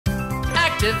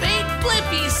Activate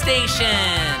Blippi Station!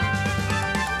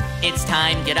 It's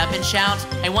time, get up and shout.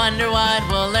 I wonder what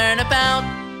we'll learn about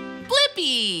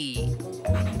Blippi!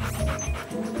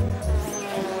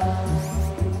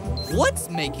 What's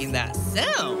making that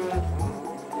sound?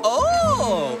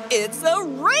 Oh, it's a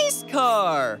race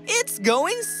car! It's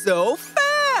going so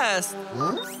fast!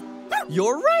 Huh?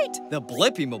 You're right, the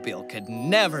BlippiMobile could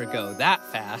never go that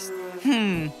fast.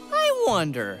 I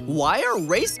wonder, why are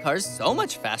race cars so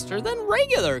much faster than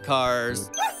regular cars?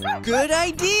 Good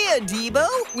idea, D.BO!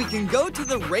 We can go to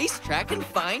the racetrack and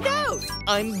find out.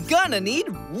 I'm gonna need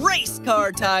race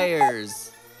car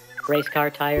tires. Race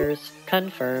car tires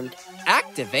confirmed.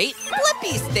 Activate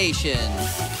Blippi Station.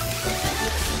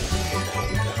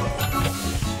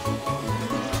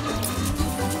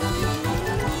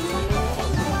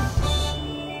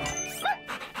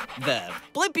 The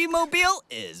BlippiMobile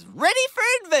is ready for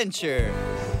adventure.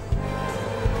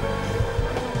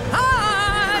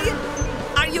 Hi!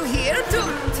 Are you here to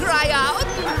try out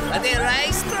the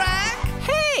racetrack?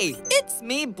 Hey, it's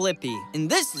me, Blippi, and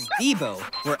this is D.BO.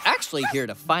 We're actually here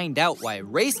to find out why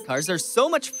race cars are so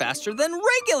much faster than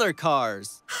regular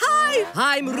cars. Hi,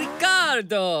 I'm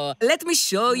Ricardo. Let me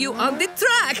show you on the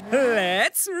track.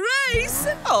 Let's race.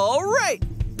 All right.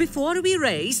 Before we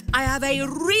race, I have a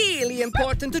really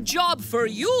important job for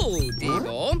you,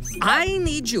 D.BO. I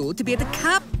need you to be the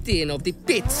captain of the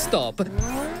pit stop.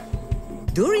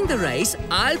 During the race,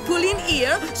 I'll pull in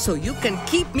here so you can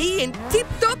keep me in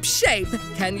tip-top shape.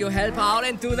 Can you help out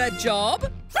and do that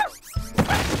job?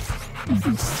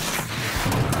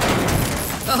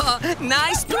 Oh,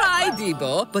 nice try,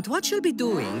 D.BO. But what you'll be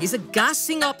doing is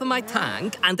gassing up my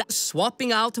tank and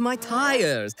swapping out my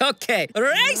tires. Okay,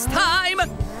 race time!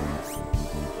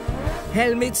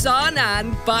 Helmets on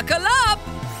and buckle up!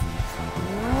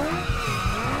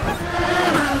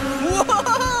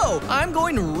 Whoa! I'm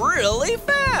going really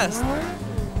fast!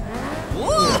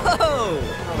 Whoa!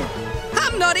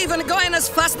 I'm not even going as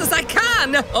fast as I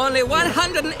can! Only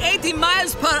 180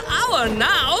 miles per hour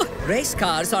now! Race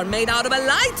cars are made out of a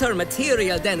lighter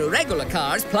material than regular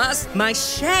cars, plus my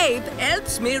shape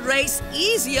helps me race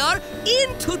easier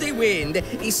into the wind.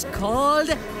 It's called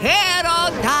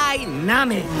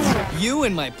aerodynamics. You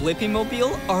and my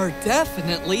BlippiMobile are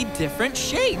definitely different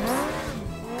shapes.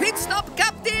 Pit stop,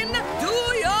 Captain! Do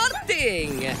your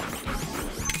thing!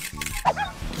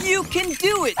 You can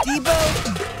do it, D.BO!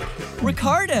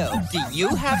 Ricardo, do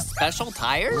you have special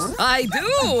tires? I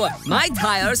do! My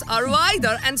tires are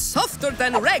wider and softer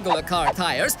than regular car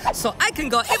tires, so I can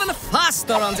go even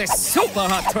faster on this super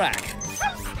hot track.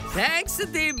 Thanks,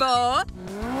 D.BO.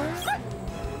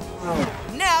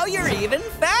 Now you're even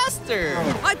faster!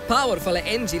 My powerful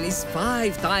engine is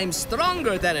 5 times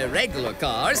stronger than a regular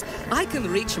car's. I can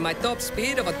reach my top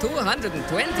speed of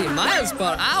 220 miles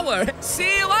per hour.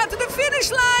 See you at the finish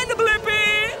line,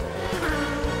 Blippi!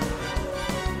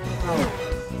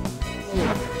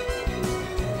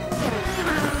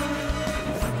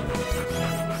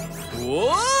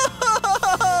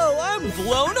 Whoa! I'm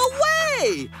blown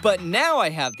away! But now I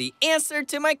have the answer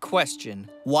to my question.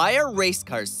 Why are race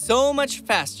cars so much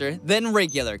faster than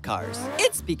regular cars?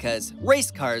 It's because race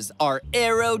cars are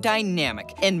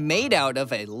aerodynamic and made out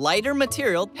of a lighter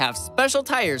material, have special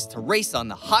tires to race on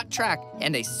the hot track,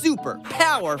 and a super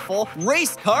powerful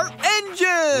race car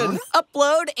engine!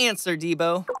 Upload answer,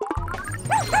 D.BO.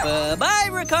 Bye-bye,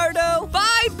 Ricardo!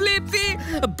 Bye, Blippi!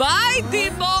 Bye,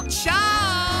 D.BO!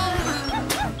 Ciao!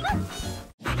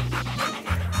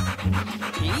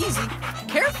 Easy.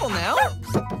 Careful now.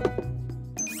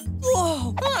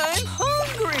 Whoa, I'm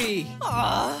hungry.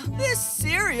 This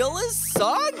cereal is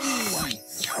soggy.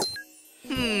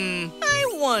 I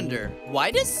wonder,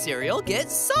 why does cereal get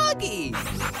soggy?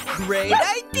 Great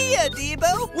idea,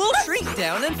 D.BO. We'll shrink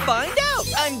down and find out.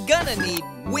 I'm gonna need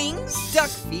wings, duck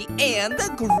feet, and the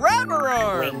grabber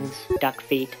arm. Wings, duck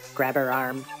feet, grabber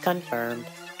arm, confirmed.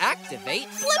 Activate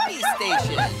Blippi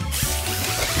Station.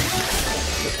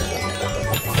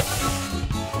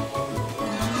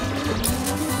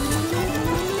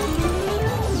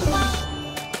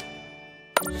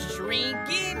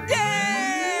 Shrinking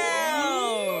down!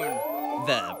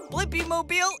 The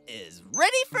BlippiMobile is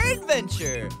ready for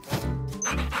adventure.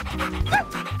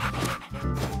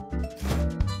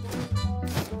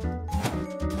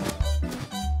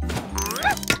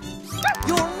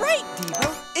 You're right, D.BO.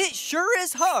 It sure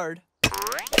is hard.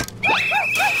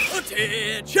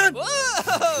 Attention!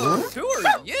 Whoa! Who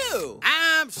are you?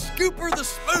 I'm Sky Scooper the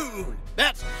Spoon.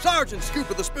 That's Sergeant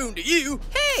Scooper the Spoon to you.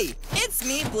 Hey, it's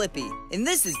me, Blippi, and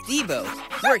this is D.BO.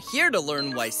 We're here to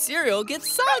learn why cereal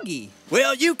gets soggy.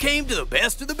 Well, you came to the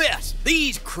best of the best.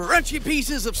 These crunchy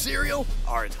pieces of cereal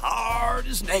are as hard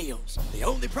as nails. The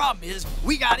only problem is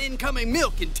we got incoming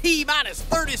milk in T-minus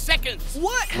 30 seconds.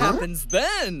 What happens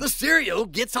then? The cereal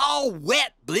gets all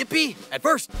wet, Blippi. At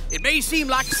first, it may seem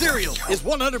like cereal is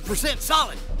 100%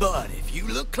 solid, but if you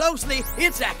look closely,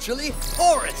 it's actually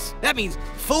porous. That means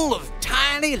full of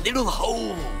tiny little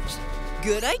holes.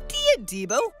 Good idea,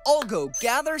 D.BO. I'll go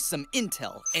gather some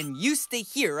intel, and you stay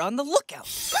here on the lookout.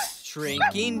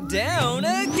 Shrinking down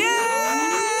again!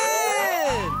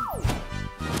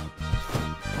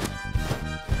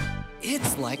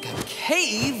 It's like a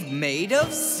cave made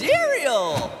of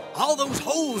cereal. All those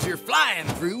holes you're flying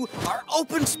through are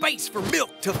open space for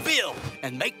milk to fill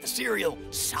and make the cereal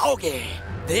soggy.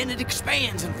 Then it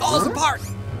expands and falls apart.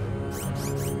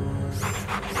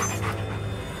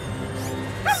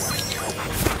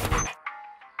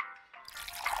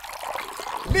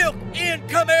 Milk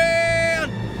incoming!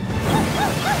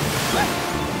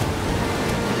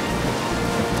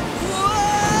 Whoa!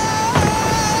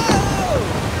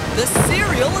 The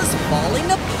cereal is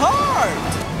falling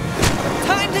apart!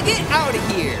 Time to get out of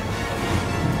here!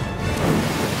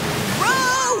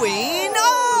 Growing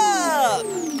up!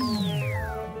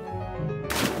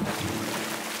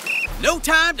 No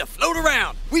time to float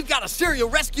around. We've got a cereal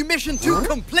rescue mission to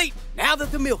complete. Now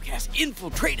that the milk has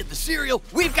infiltrated the cereal,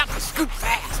 we've got to scoop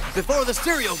fast before the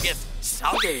cereal gets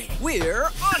soggy. We're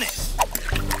on it!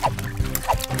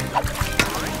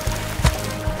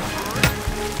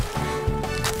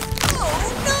 Oh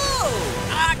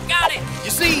no! I got it! You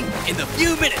see, in the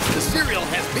few minutes the cereal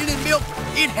has been in milk,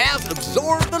 it has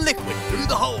absorbed the liquid through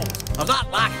the holes. A lot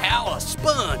like how a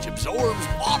sponge absorbs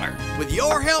water. With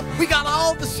your help, we got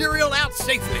all the cereal out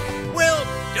safely. Well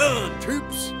done,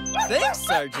 troops. Thanks,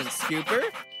 Sergeant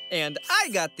Scooper. And I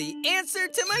got the answer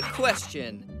to my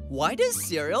question. Why does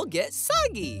cereal get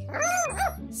soggy?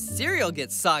 Cereal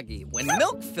gets soggy when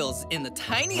milk fills in the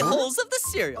tiny holes of the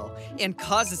cereal and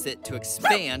causes it to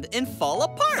expand and fall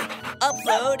apart.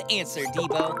 Upload answer,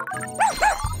 D.BO.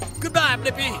 Goodbye,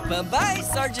 Blippi. Bye-bye,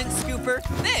 Sergeant Scooper.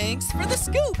 Thanks for the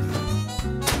scoop.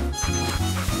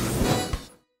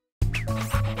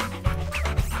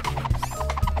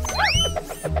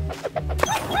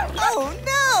 Oh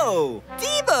no!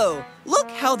 D.BO, look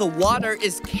how the water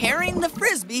is carrying the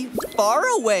frisbee far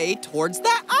away towards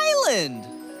that island.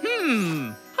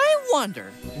 I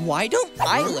wonder, why don't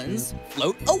islands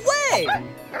float away?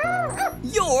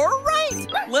 You're right!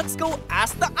 Let's go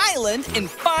ask the island and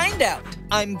find out.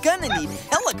 I'm gonna need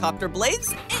helicopter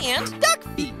blades and duck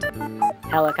feet.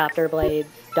 Helicopter blades,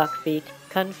 duck feet,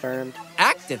 confirmed.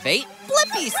 Activate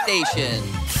Blippi Station.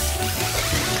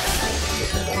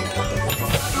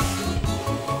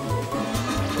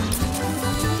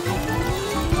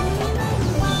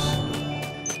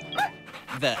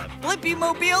 The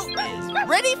BlippiMobile is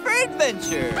ready for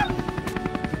adventure.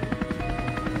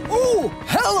 Oh,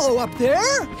 hello up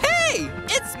there. Hey,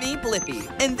 it's me, Blippi,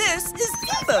 and this is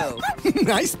D.BO.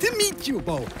 Nice to meet you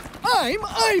both. I'm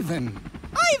Ivan.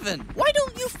 Ivan, why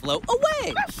don't you float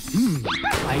away?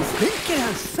 I think it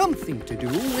has something to do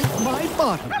with my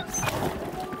bottoms.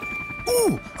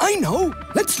 Ooh, I know.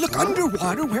 Let's look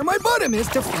underwater where my bottom is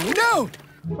to find out.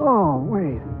 Oh,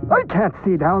 wait. I can't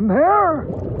see down there.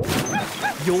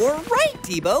 You're right,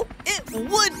 D.BO. It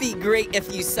would be great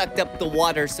if you sucked up the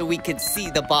water so we could see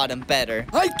the bottom better.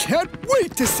 I can't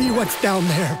wait to see what's down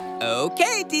there.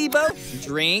 Okay, D.BO.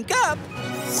 Drink up.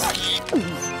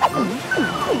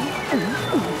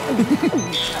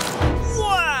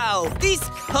 Wow! These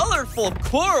colorful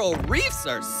coral reefs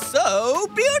are so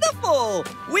beautiful!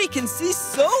 We can see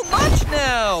so much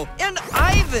now! And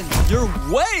Ivan, you're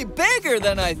way bigger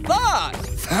than I thought!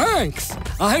 Thanks.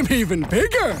 I'm even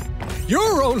bigger.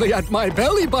 You're only at my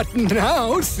belly button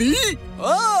now, see?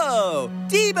 Oh!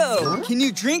 D.BO, can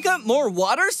you drink up more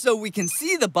water so we can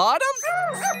see the bottom?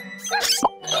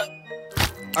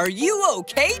 Are you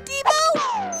okay, D.BO?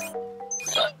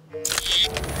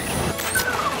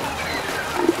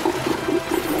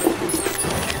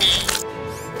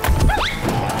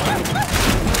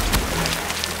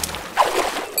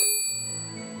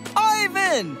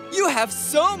 Ivan, you have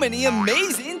so many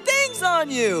amazing things on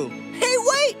you. Hey,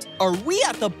 wait, are we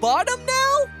at the bottom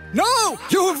now? No,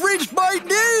 you've reached my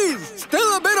knees.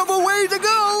 Still a bit of a way to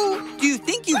go. Do you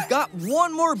think you've got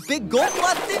one more big gulp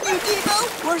left in you,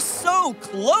 D.BO? We're so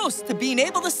close to being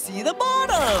able to see the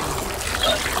bottom.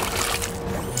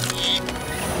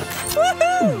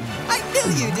 Woohoo! I knew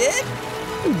you did.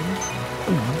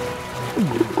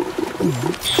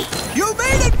 You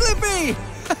made it, Blippi!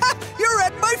 You're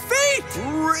at my feet!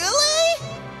 Really?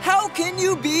 How can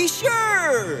you be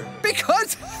sure?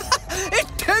 Because it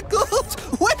tickles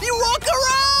when you walk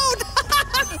around!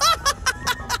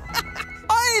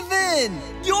 Ivan!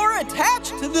 You're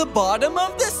attached to the bottom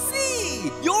of the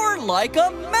sea! You're like a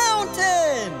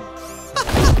mountain!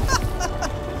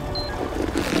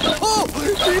 Oh,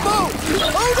 D.BO!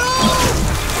 Oh, no!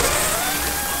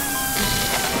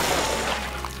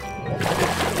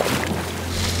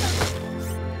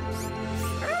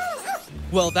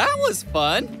 Well, that was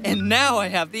fun. And now I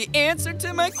have the answer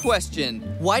to my question.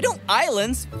 Why don't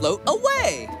islands float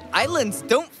away? Islands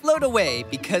don't float away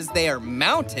because they are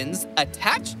mountains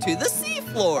attached to the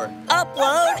seafloor.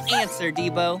 Upload answer,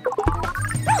 D.BO.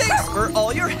 Thanks for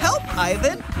all your help,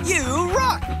 Ivan. You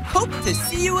rock. Hope to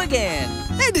see you again.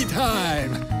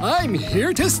 Anytime. I'm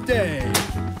here to stay.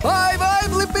 Bye-bye,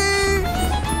 Blippi!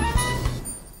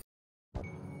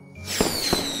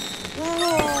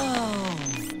 Whoa!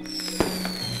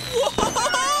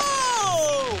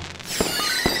 Whoa!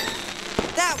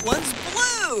 That one's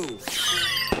blue.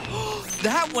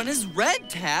 That one is red,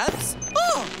 Tabs.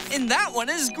 Oh, and that one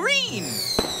is green.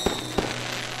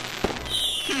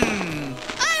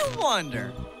 I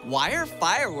wonder, why are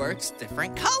fireworks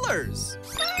different colors?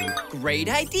 Great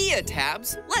idea,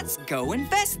 Tabs. Let's go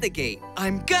investigate.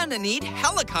 I'm gonna need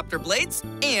helicopter blades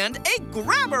and a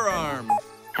grabber arm.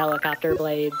 Helicopter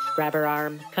blades, grabber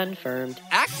arm, confirmed.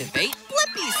 Activate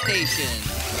Blippi Station.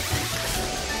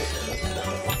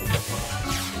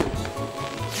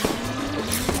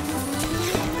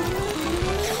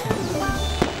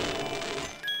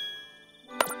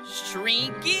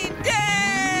 Shrinking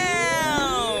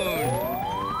down!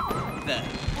 The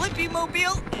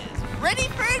BlippiMobile is ready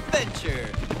for adventure.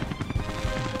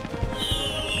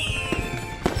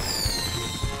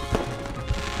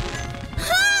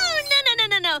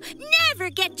 No. Never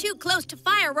get too close to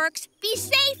fireworks. Be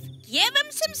safe. Give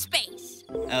them some space.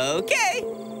 Okay.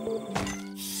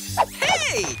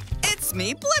 Hey, it's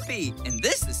me, Blippi, and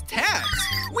this is Tabs.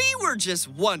 We were just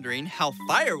wondering how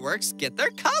fireworks get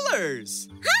their colors.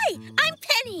 Hi, I'm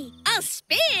Penny. I'll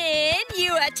spin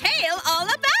you a tale all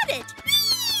about it.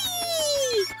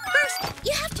 Whee! First,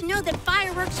 you have to know that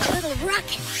fireworks are little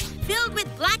rockets filled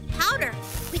with black powder,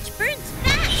 which burns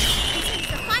fast and sends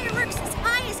the fireworks as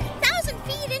high as 1,000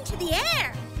 feet into the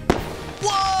air.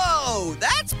 Whoa,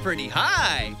 that's pretty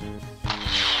high.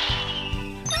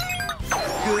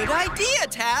 Good idea,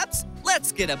 Tabs.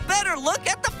 Let's get a better look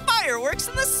at the fireworks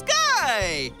in the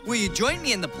sky. Will you join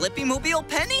me in the BlippiMobile,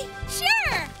 Penny?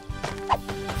 Sure.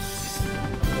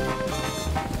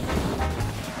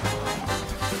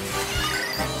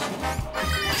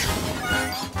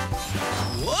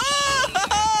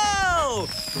 Whoa!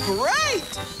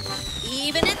 Great!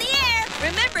 Even in the air,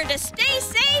 remember to stay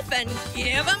safe and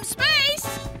give them space.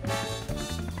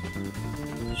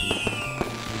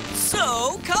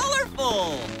 So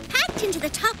colorful! Packed into the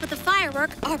top of the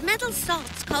firework are metal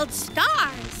salts called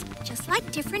stars. Just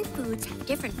like different foods have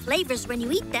different flavors when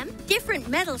you eat them, different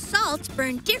metal salts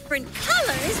burn different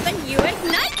colors when you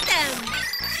ignite them.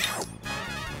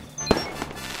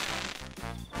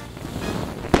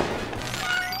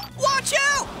 Watch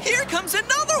out! Here comes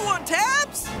another one,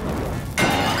 Tabs!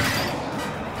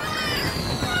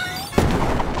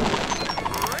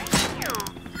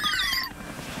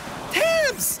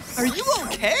 Tabs, are you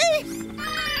okay?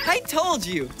 I told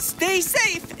you, stay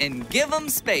safe and give them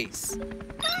space.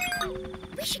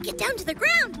 We should get down to the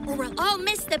ground or we'll all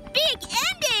miss the big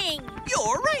ending.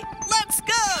 You're right, let's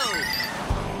go!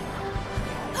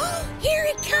 Here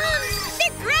it comes,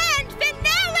 the grand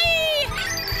finale!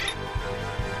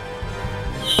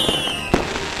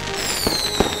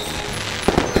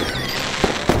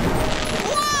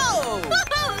 Whoa!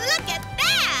 Whoa, look at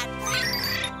that!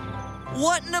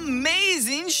 What an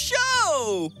amazing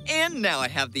show! And now I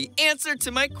have the answer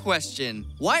to my question.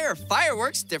 Why are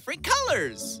fireworks different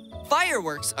colors?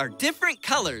 Fireworks are different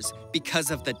colors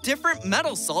because of the different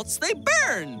metal salts they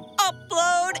burn.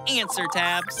 Upload answer,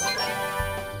 Tabs.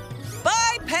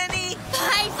 Bye, Penny.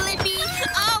 Bye, Blippi.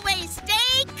 Always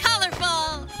stay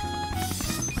colorful.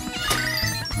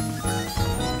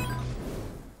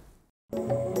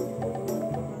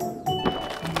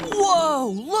 Whoa,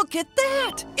 look at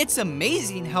that! It's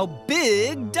amazing how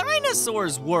big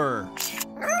dinosaurs were.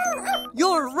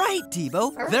 You're right,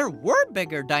 D.BO. There were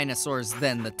bigger dinosaurs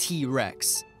than the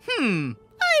T-Rex.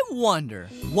 I wonder,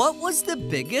 what was the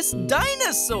biggest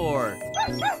dinosaur?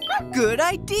 Good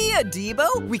idea,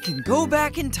 D.BO. We can go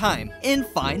back in time and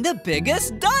find the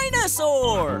biggest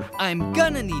dinosaur. I'm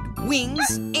gonna need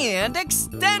wings and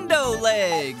extendo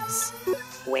legs.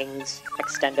 Wings,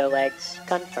 extendo legs,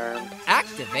 confirmed.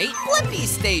 Activate Blippi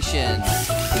Station.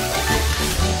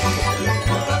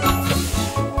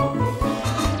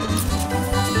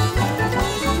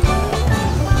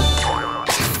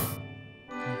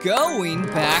 Going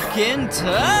back in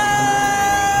time!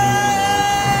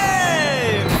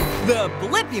 The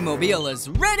BlippiMobile is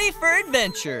ready for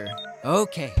adventure.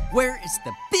 Okay, where is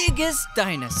the biggest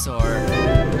dinosaur?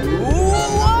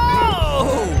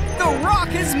 Whoa! The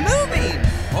rock is moving!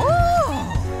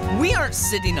 Oh! We aren't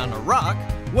sitting on a rock.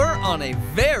 We're on a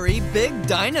very big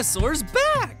dinosaur's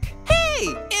back. Hey,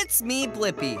 it's me,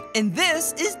 Blippi, and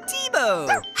this is D.BO.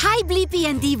 Hi, Blippi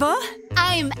and D.BO.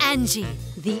 I'm Angie,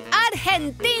 the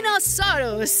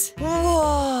Argentinosaurus.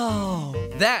 Whoa!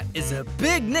 That is a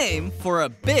big name for a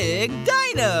big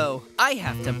dino. I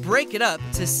have to break it up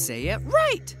to say it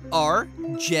right.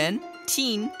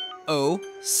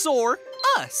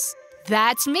 Argentinosaurus.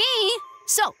 That's me.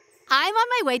 So, I'm on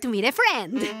my way to meet a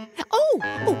friend. Oh,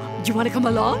 do you want to come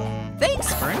along?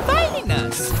 Thanks for inviting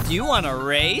us. Do you want to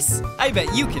race? I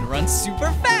bet you can run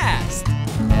super fast.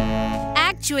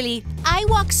 Actually, I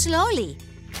walk slowly.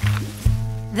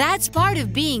 That's part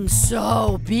of being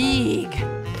so big.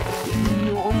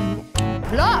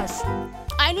 Plus,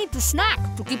 I need to snack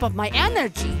to keep up my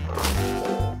energy.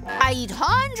 I eat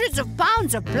hundreds of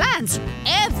pounds of plants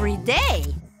every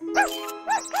day.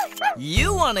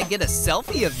 You want to get a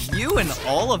selfie of you and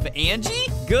all of Angie?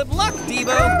 Good luck,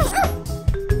 D.BO.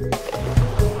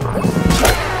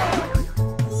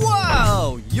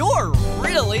 Whoa, you're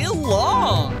really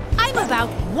long. I'm about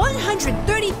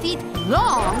 130 feet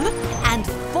long and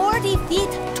 40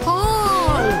 feet tall.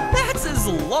 That's as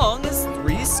long as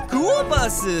 3 school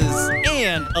buses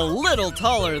and a little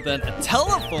taller than a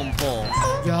telephone pole.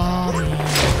 Yummy.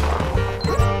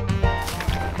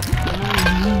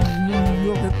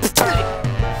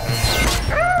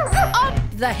 Up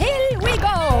the hill we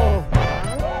go.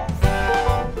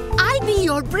 I'll be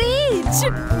your bridge.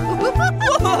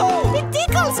 Whoa! It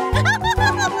tickles.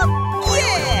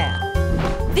 Yeah!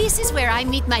 This is where I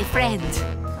meet my friend.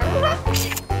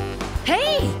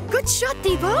 Hey, good shot,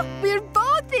 D.BO. We're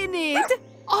both in it.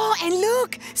 Oh, and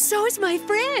look, so is my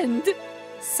friend.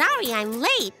 Sorry, I'm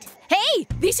late. Hey,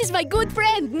 this is my good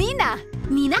friend, Nina.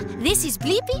 Nina, this is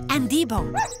Blippi and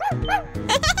D.BO.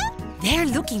 They're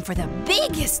looking for the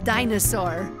biggest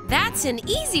dinosaur. That's an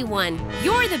easy one.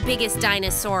 You're the biggest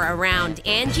dinosaur around,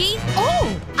 Angie.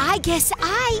 Oh, I guess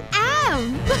I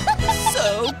am.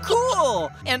 So cool!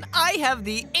 And I have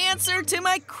the answer to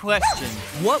my question.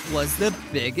 What was the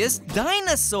biggest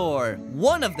dinosaur?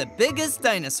 One of the biggest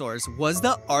dinosaurs was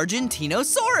the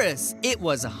Argentinosaurus. It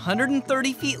was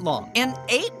 130 feet long and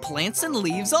ate plants and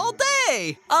leaves all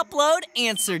day. Upload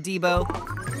answer, D.BO.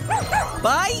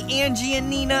 Bye, Angie and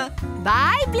Nina.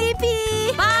 Bye,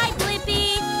 Blippi. Bye,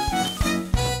 Blippi.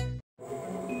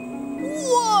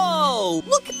 Whoa!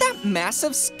 Look at that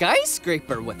massive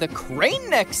skyscraper with a crane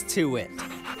next to it.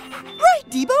 Right,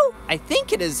 D.BO. I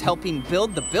think it is helping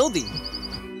build the building.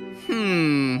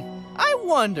 I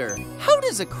wonder, how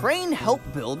does a crane help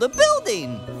build a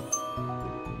building?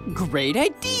 Great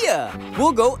idea!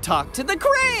 We'll go talk to the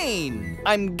crane!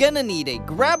 I'm gonna need a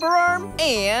grabber arm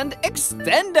and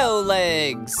extendo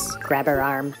legs! Grabber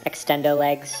arm, extendo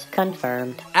legs,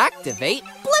 confirmed. Activate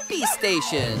Blippi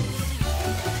Station!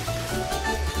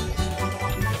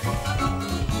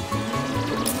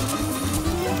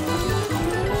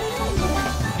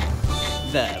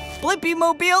 The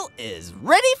BlippiMobile is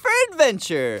ready for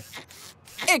adventure!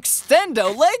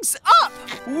 Extendo legs up!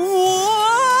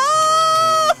 Whoa!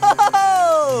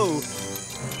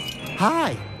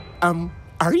 Hi,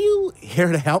 are you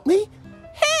here to help me?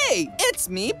 Hey, it's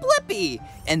me, Blippi,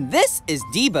 and this is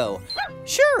D.BO.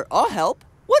 Sure, I'll help.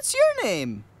 What's your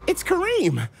name? It's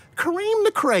Kareem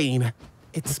the Crane.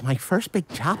 It's my first big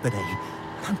job today.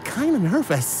 I'm kind of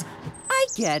nervous. I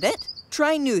get it.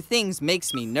 Trying new things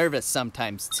makes me nervous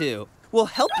sometimes, too. We'll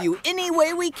help you any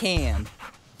way we can.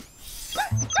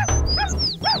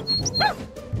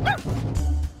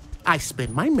 I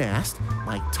spin my mast,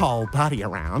 my tall body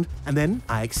around, and then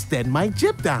I extend my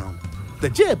jib down. The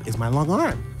jib is my long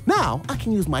arm. Now I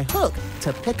can use my hook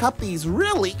to pick up these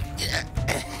really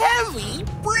heavy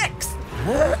bricks.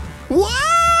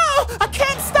 Whoa! I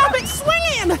can't stop it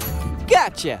swinging!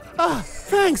 Gotcha.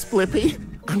 Thanks, Blippi.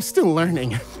 I'm still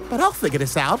learning, but I'll figure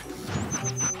this out.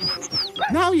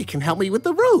 Now you can help me with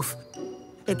the roof.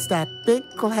 It's that big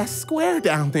glass square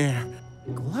down there.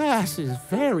 Glass is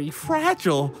very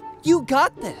fragile. You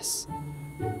got this.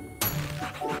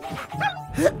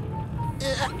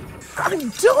 I'm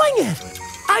doing it!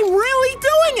 I'm really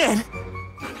doing it!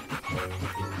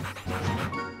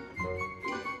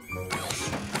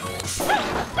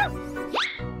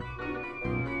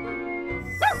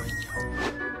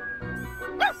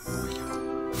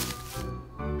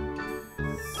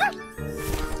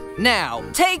 Now,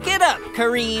 take it up,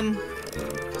 Kareem.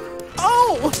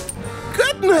 Oh,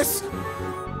 goodness!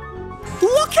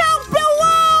 Look out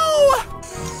below!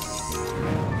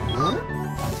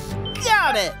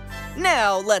 Got it!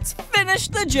 Now, let's finish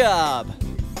the job.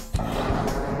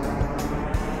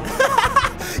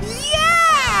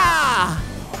 Yeah!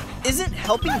 Isn't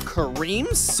helping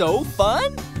Kareem so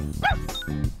fun?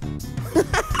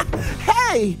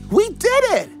 Hey, we did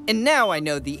it! And now I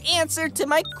know the answer to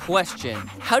my question.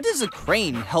 How does a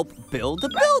crane help build a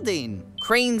building?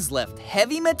 Cranes lift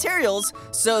heavy materials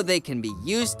so they can be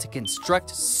used to construct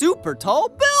super tall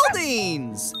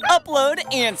buildings. Upload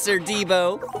answer,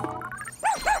 D.BO.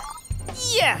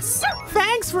 Yes!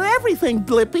 Thanks for everything,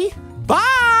 Blippi.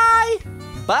 Bye!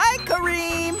 Bye,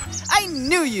 Kareem! I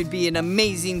knew you'd be an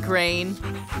amazing crane.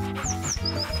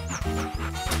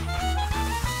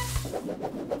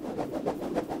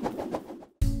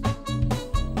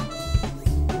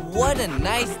 What a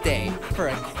nice day for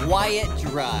a quiet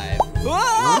drive.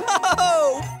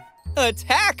 Whoa!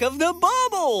 Attack of the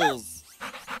bubbles!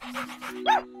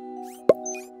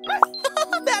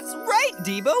 That's right,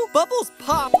 D.BO. Bubbles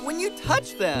pop when you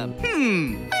touch them.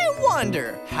 I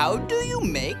wonder, how do you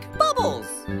make bubbles?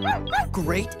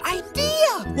 Great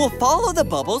idea! We'll follow the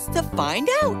bubbles to find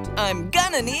out. I'm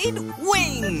gonna need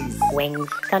wings. Wings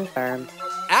confirmed.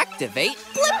 Activate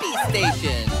Blippi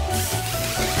Station.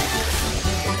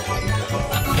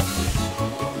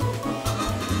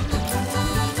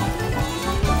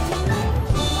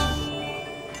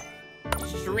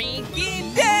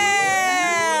 Shrinking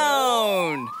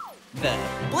down! The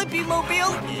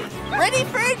BlippiMobile is ready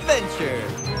for adventure.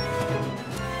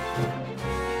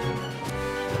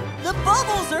 The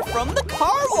bubbles are from the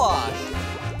car wash.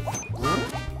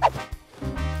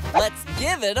 Let's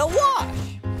give it a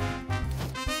wash.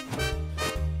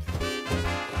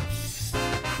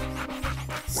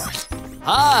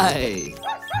 Hi!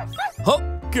 Oh,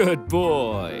 good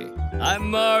boy. I'm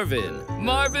Marvin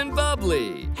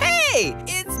Bubbly. Hey,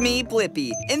 it's me,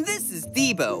 Blippi, and this is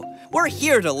D.BO. We're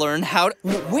here to learn how to...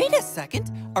 Wait a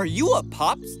second, are you a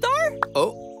pop star?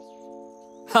 Oh.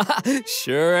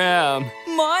 Sure am.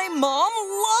 My mom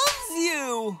loves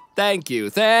you. Thank you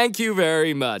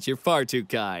very much. You're far too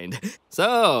kind.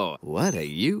 So, what are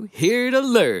you here to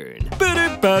learn?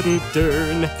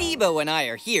 D.BO and I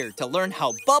are here to learn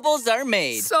how bubbles are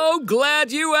made. So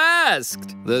glad you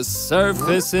asked. The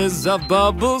surfaces of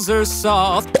bubbles are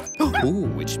soft,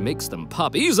 which makes them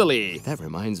pop easily. That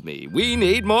reminds me, we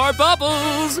need more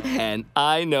bubbles. And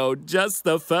I know just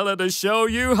the fella to show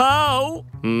you how.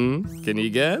 Can you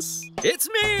guess? It's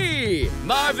me,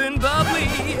 Marvin Bubbly.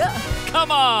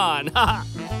 Come on.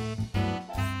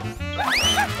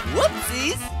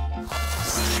 Whoopsies.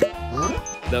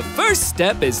 The first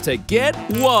step is to get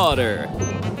water.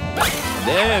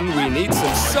 Then we need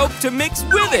some soap to mix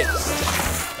with it.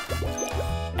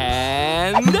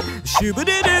 And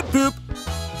shoo-ba-dee-doo-boop.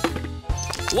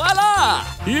 Voila!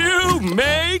 You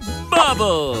make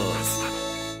bubbles.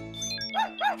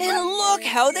 And look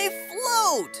how they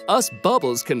float. Us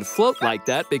bubbles can float like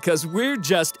that because we're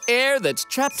just air that's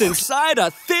trapped inside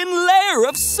a thin layer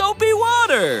of soapy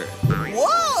water.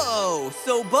 Whoa!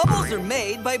 So bubbles are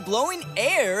made by blowing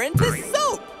air into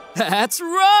soap. That's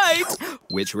right!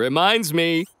 Which reminds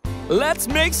me, let's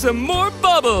make some more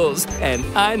bubbles. And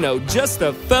I know just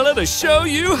the fella to show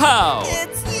you how.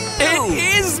 It's you!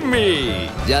 It is me!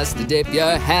 Just to dip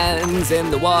your hands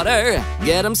in the water,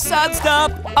 get them sudsed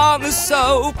up on the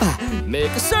soap.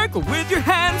 Make a circle with your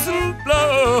hands and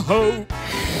blow.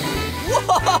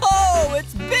 Whoa!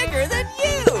 It's bigger than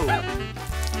you!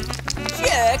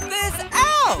 Check this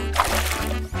out!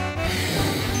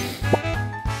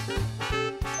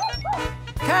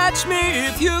 Catch me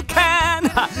if you can!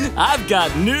 I've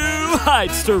got new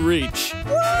heights to reach.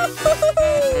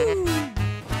 Woo-hoo-hoo-hoo!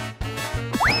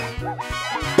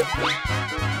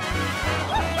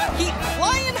 Keep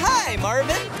flying high,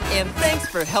 Marvin! And thanks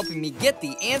for helping me get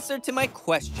the answer to my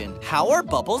question. How are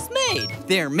bubbles made?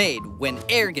 They're made when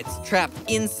air gets trapped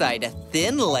inside a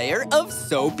thin layer of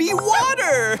soapy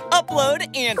water. Upload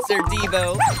answer,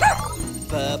 D.BO.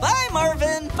 Bye-bye,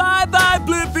 Marvin. Bye-bye,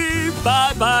 Blippi.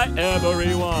 Bye-bye,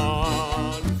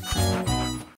 everyone.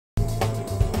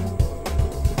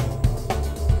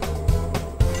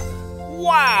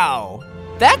 Wow!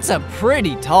 That's a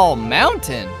pretty tall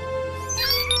mountain.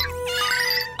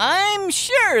 I'm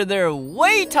sure there are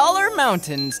way taller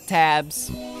mountains, Tabs.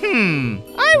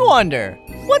 I wonder,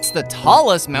 what's the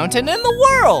tallest mountain in the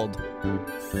world?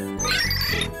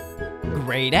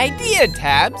 Great idea,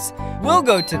 Tabs. We'll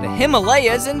go to the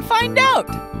Himalayas and find out.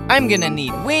 I'm gonna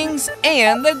need wings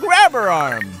and the grabber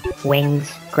arm.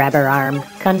 Wings, grabber arm,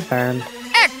 confirmed.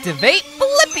 Activate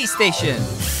Blippi Station.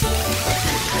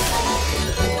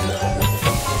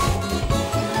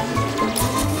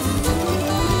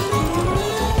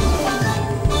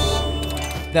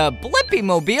 The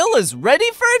BlippiMobile is ready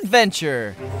for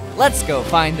adventure. Let's go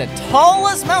find the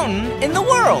tallest mountain in the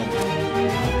world.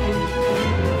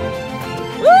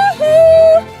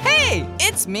 Woohoo! Hey,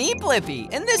 it's me, Blippi,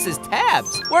 and this is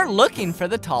Tabs. We're looking for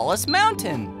the tallest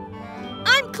mountain.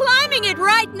 I'm climbing it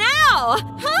right now.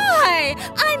 Hi,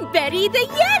 I'm Betty the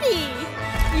Yeti.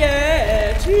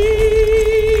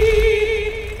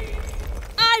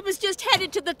 I was just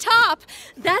headed to the top.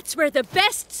 That's where the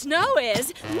best snow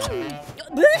is.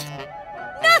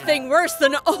 Nothing worse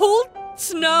than old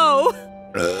snow.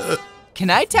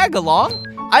 Can I tag along?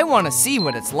 I want to see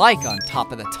what it's like on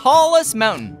top of the tallest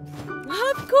mountain.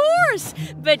 Of course,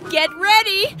 but get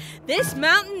ready. This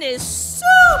mountain is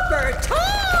super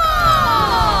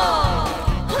tall.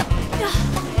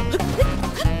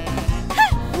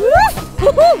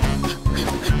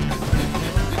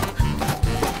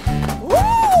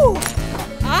 Woo!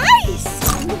 Ice!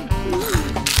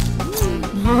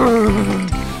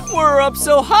 We're up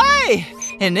so high,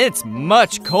 and it's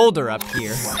much colder up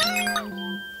here.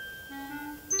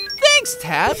 Thanks,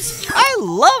 Tabs. I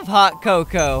love hot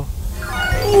cocoa.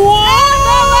 Whoa!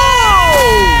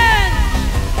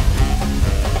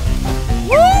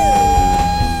 Woo!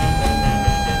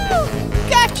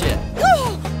 Gotcha.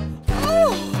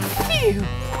 Phew.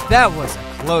 That was a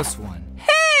close one.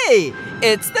 Hey,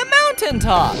 it's the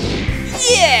mountaintop.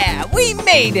 Yeah, we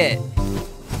made it.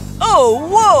 Oh,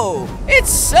 whoa,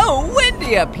 it's so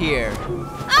windy up here.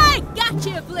 I got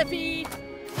you, Blippi.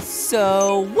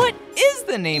 So, what is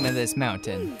the name of this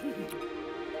mountain?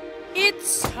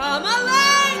 It's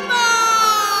Tamalangma!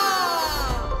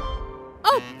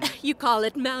 Oh, you call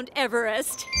it Mount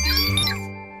Everest.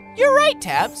 You're right,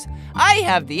 Tabs. I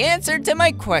have the answer to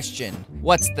my question.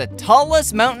 What's the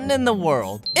tallest mountain in the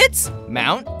world? It's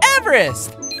Mount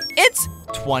Everest. It's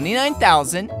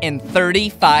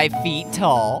 29,035 feet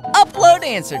tall. Upload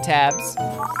answer, Tabs.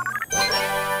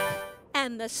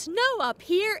 And the snow up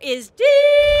here is delicious.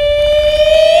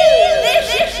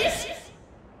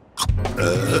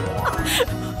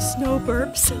 Snow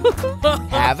burps.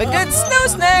 Have a good snow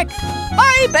snack.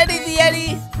 Bye, Betty the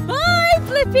Yeti. Bye,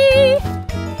 Blippi.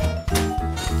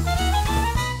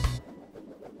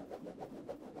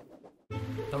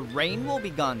 The rain will be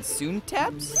gone soon,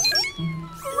 Tabs?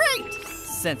 Great!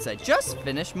 Since I just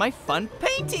finished my fun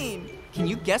painting. Can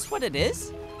you guess what it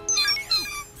is?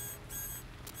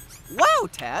 Wow,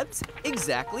 Tabs,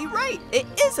 exactly right. It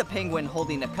is a penguin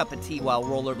holding a cup of tea while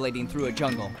rollerblading through a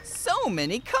jungle. So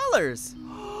many colors.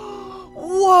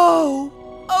 Whoa,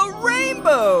 a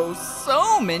rainbow,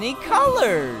 so many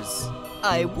colors.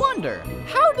 I wonder,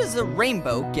 how does a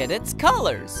rainbow get its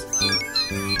colors?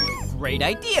 Great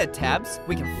idea, Tabs.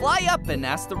 We can fly up and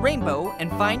ask the rainbow and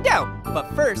find out.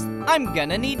 But first, I'm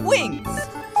gonna need wings.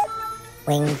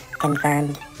 Wings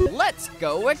confirmed. Let's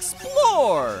go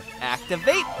explore!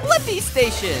 Activate Blippi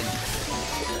Station!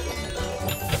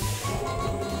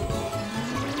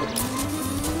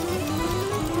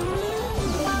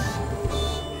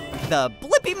 The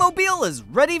BlippiMobile is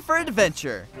ready for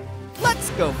adventure.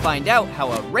 Let's go find out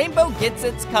how a rainbow gets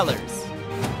its colors.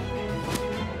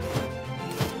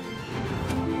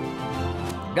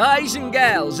 Guys and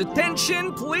gals,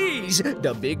 attention please.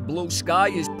 The Big Blue Sky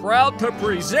is proud to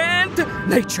present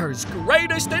nature's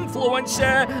greatest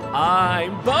influencer.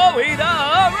 I'm Bowie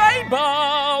the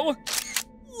Rainbow.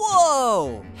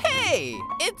 Whoa! Hey,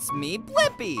 it's me,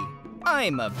 Blippi.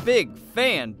 I'm a big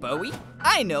fan, Bowie.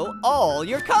 I know all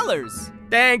your colors.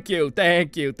 Thank you,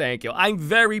 thank you, thank you. I'm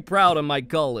very proud of my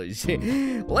colors.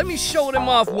 Let me show them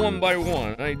off one by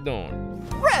one. I don't.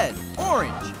 Red,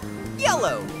 orange,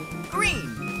 yellow, green,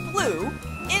 blue,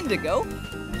 indigo,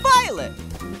 violet.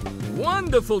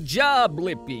 Wonderful job,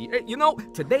 Blippi. You know,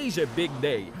 today's a big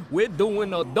day. We're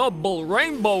doing a double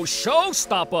rainbow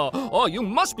showstopper. Oh, you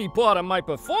must be part of my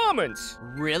performance.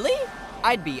 Really?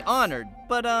 I'd be honored,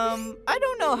 but I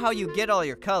don't know how you get all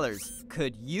your colors.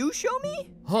 Could you show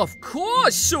me? Of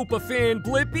course, superfan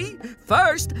Blippi.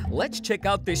 First, let's check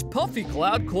out this puffy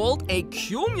cloud called a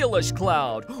cumulus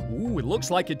cloud. Ooh, it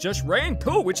looks like it just rained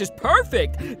too, which is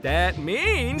perfect. That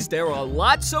means there are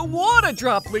lots of water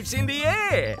droplets in the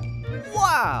air.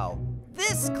 Wow,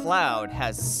 this cloud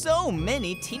has so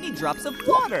many teeny drops of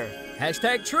water.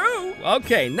 Hashtag true.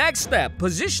 Okay, next step.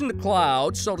 Position the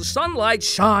cloud so the sunlight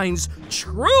shines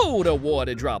true to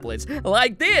water droplets,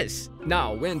 like this.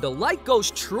 Now, when the light goes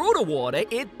through the water,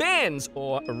 it bends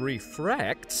or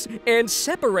refracts and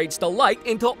separates the light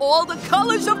into all the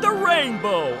colors of the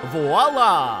rainbow.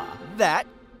 Voila! That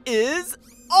is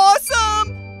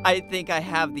awesome! I think I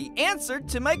have the answer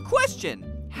to my question.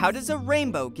 How does a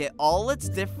rainbow get all its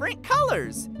different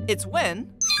colors? It's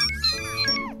when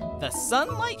the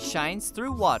sunlight shines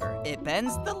through water. It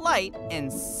bends the light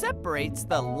and separates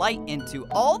the light into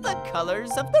all the colors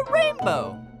of the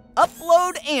rainbow.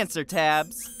 Upload answer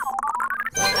tabs.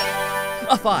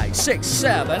 5, 6,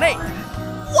 7, 8.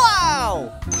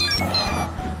 Wow!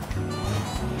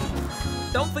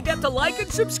 Don't forget to like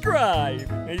and subscribe.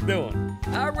 How you doing?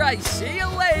 All right, see you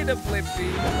later,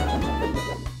 Blippi.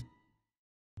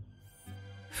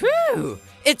 Phew!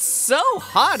 It's so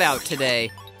hot out today,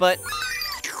 but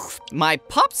my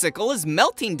popsicle is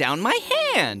melting down my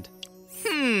hand.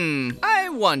 I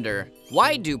wonder,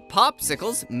 why do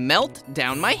popsicles melt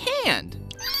down my hand?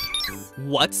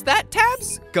 What's that,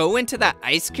 Tabs? Go into that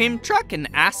ice cream truck and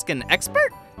ask an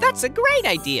expert? That's a great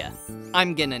idea.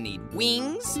 I'm gonna need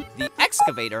wings, the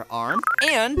excavator arm,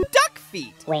 and duck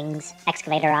feet. Wings,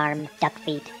 excavator arm, duck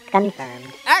feet,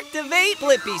 confirmed. Activate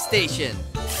Blippi Station.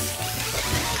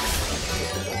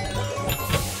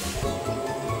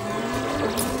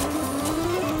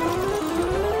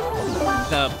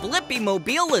 The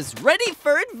BlippiMobile is ready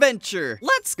for adventure.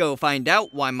 Let's go find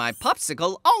out why my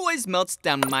popsicle always melts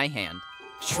down my hand.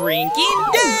 Shrinking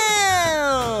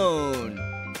down!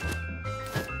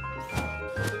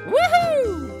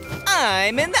 Woohoo!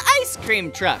 I'm in the ice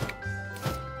cream truck.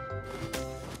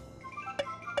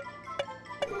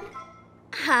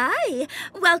 Hi,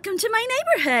 welcome to my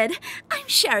neighborhood. I'm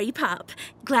Sherry Pop.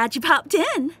 Glad you popped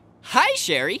in. Hi,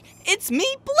 Sherry. It's me,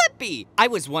 Blippi. I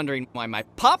was wondering why my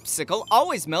popsicle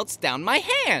always melts down my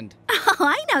hand. Oh,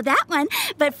 I know that one.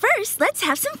 But first, let's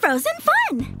have some frozen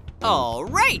fun. All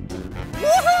right.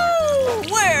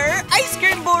 Woohoo! We're ice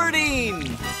cream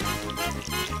boarding.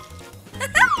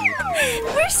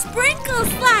 We're sprinkle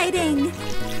sliding.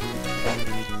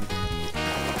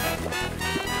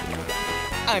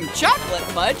 I'm chocolate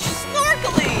fudge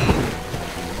snorkeling.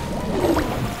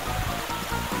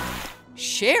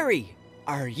 Sherry,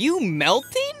 are you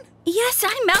melting? Yes,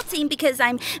 I'm melting because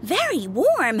I'm very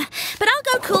warm. But I'll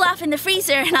go cool off in the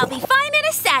freezer and I'll be fine in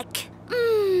a sec.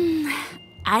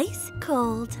 Ice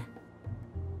cold.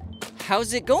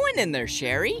 How's it going in there,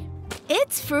 Sherry?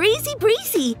 It's freezy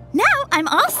breezy. Now I'm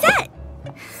all set.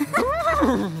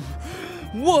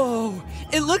 Whoa,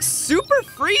 it looks super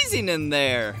freezing in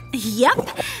there.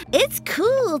 Yep, it's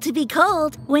cool to be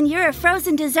cold when you're a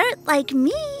frozen dessert like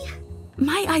me.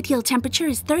 My ideal temperature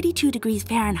is 32 degrees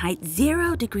Fahrenheit,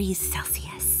 0 degrees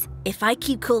Celsius. If I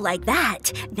keep cool like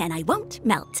that, then I won't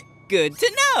melt. Good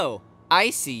to know.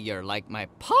 I see you're like my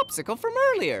popsicle from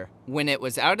earlier. When it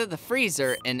was out of the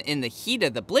freezer and in the heat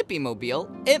of the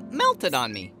BlippiMobile, it melted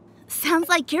on me. Sounds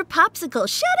like your popsicle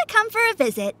should have come for a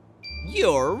visit.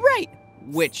 You're right,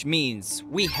 which means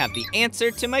we have the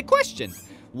answer to my question.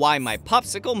 Why my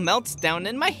popsicle melts down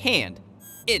in my hand.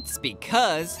 It's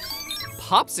because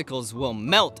popsicles will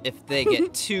melt if they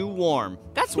get too warm.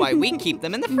 That's why we keep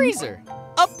them in the freezer.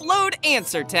 Upload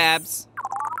answer tabs.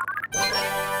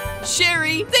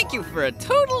 Sherry, thank you for a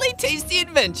totally tasty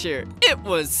adventure. It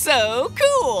was so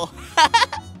cool.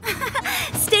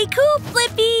 Stay cool,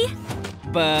 Blippi.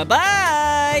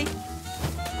 Bye-bye.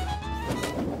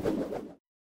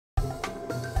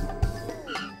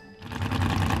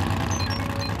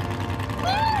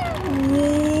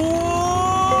 Whoa!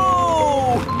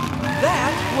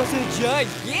 That was a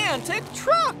gigantic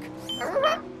truck.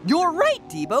 You're right,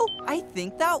 D.BO. I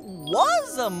think that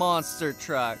was a monster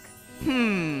truck.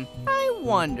 I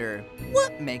wonder,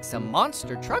 what makes a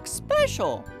monster truck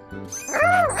special?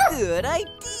 Good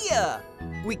idea!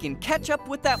 We can catch up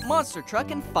with that monster truck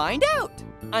and find out.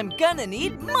 I'm gonna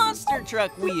need monster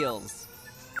truck wheels.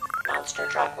 Monster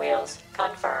truck wheels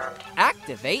confirmed.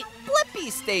 Activate Blippi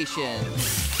Station.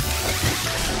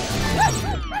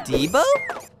 D.BO?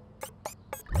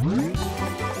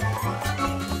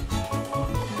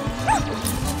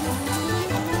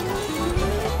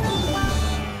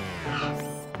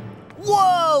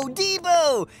 Whoa,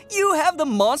 D.BO! You have the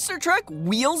monster truck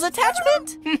wheels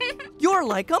attachment? You're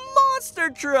like a monster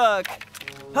truck!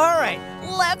 All right,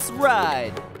 let's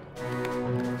ride.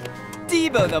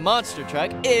 D.BO the monster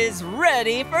truck is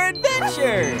ready for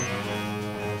adventure!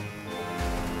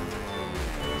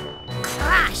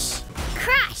 Crash!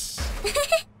 Crash!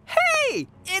 Hey,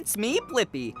 it's me,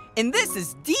 Blippi, and this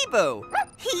is D.BO.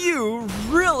 You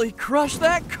really crushed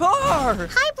that car!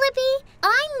 Hi, Blippi.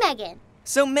 I'm Megan.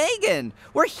 So, Megan,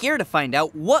 we're here to find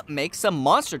out what makes a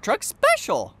monster truck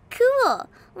special. Cool.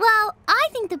 Well, I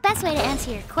think the best way to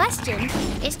answer your question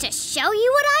is to show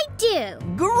you what I do.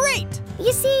 Great!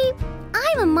 You see,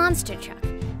 I'm a monster truck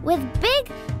with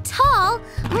big, tall,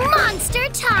 monster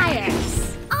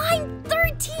tires. I'm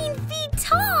 13 feet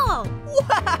tall.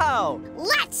 Wow!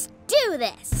 Let's do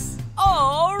this.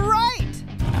 All right!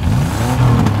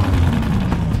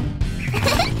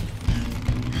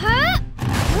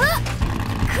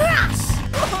 Crash!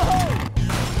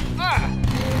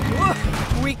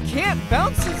 We can't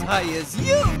bounce as high as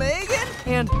you, Megan!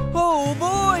 And, oh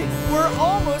boy, we're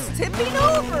almost tipping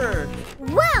over!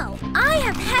 Well, I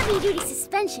have heavy-duty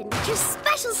suspension, which are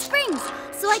special springs,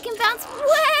 so I can bounce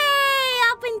way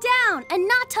up and down and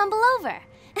not tumble over.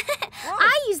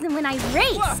 I use them when I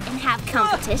race and have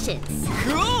competitions.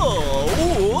 Cool!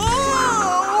 Whoa!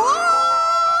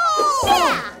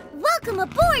 Yeah! Welcome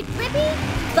aboard, Blippi!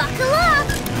 Buckle up!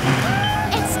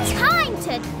 It's time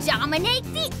to dominate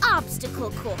the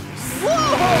obstacle course. Whoa!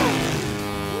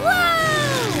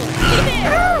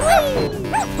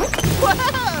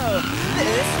 Wow!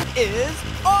 This is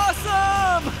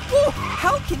awesome! Woo!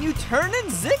 How can you turn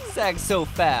and zigzag so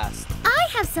fast? I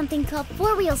have something called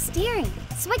four-wheel steering,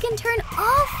 so I can turn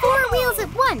all four wheels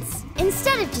at once,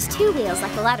 instead of just two wheels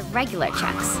like a lot of regular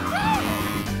trucks.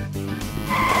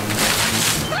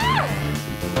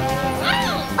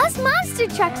 Us monster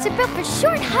trucks are built for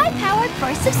short, high-powered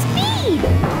bursts of speed.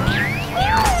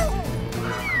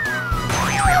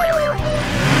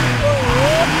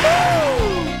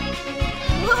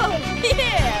 Whoa,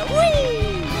 yeah,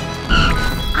 whee!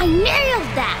 I nailed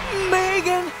that!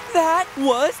 Megan, that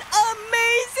was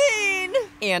amazing!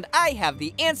 And I have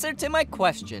the answer to my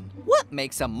question. What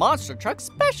makes a monster truck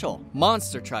special?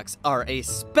 Monster trucks are a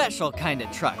special kind of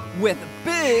truck with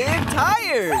big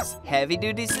tires,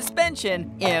 heavy-duty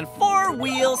suspension, and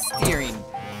four-wheel steering.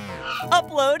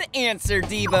 Upload answer,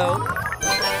 D.BO.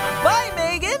 Bye,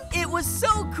 Megan. It was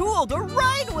so cool to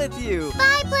ride with you.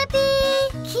 Bye,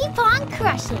 Blippi. Keep on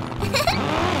crushing.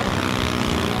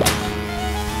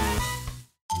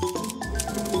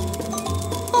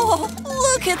 Oh,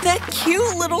 look at that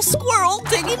cute little squirrel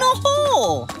digging a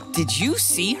hole. Did you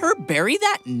see her bury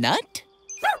that nut?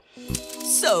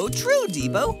 So true,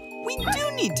 D.BO. We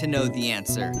do need to know the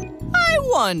answer. I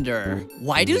wonder,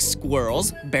 why do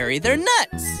squirrels bury their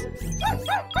nuts?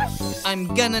 I'm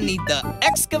gonna need the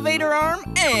excavator arm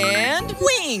and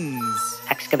wings.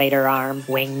 Excavator arm,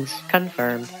 wings,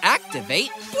 confirmed.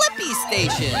 Activate Blippi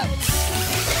Station.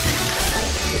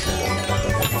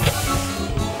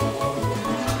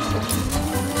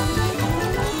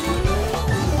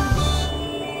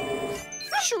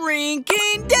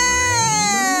 Shrinking down!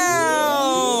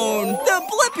 The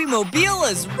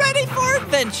BlippiMobile is ready for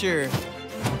adventure.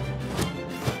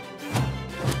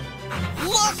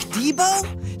 Look, D.BO!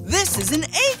 This is an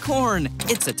acorn.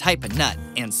 It's a type of nut,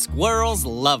 and squirrels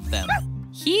love them.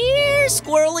 Here,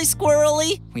 squirrely,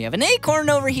 squirrely. We have an acorn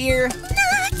over here.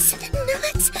 Nuts!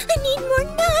 Nuts! I need more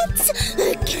nuts!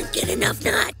 I can't get enough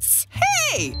nuts.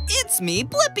 Hey, it's me,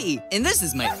 Blippi, and this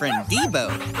is my friend D.BO.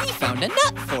 We found a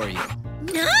nut for you.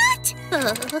 Nut?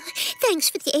 Oh, thanks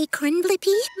for the acorn,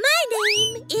 Blippi. My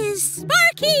name is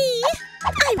Sparky.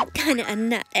 I'm kinda a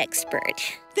nut expert.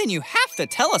 Then you have to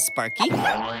tell us, Sparky.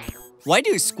 Why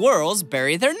do squirrels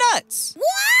bury their nuts?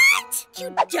 What? You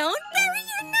don't bury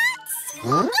your nuts?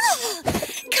 Huh?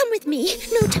 Come with me.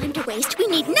 No time to waste. We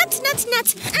need nuts, nuts,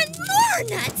 nuts, and more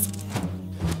nuts.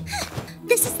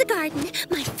 This is the garden,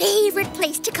 my favorite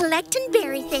place to collect and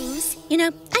bury things. You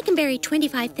know, I can bury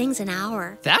 25 things an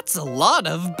hour. That's a lot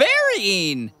of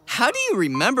burying. How do you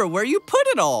remember where you put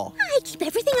it all? I keep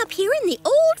everything up here in the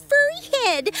old furry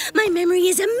head. My memory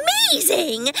is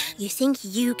amazing. You think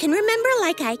you can remember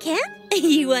like I can?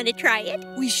 You want to try it?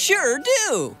 We sure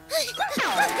do.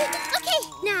 Okay,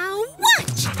 now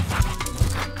watch.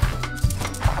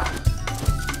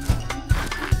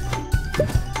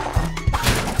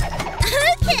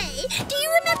 Okay, do you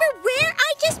remember where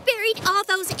I just buried all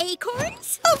those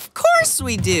acorns? Of course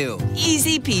we do.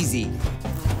 Easy peasy.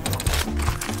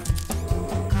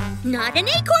 Not an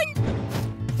acorn.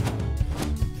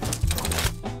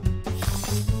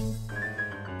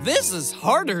 This is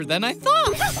harder than I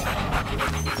thought.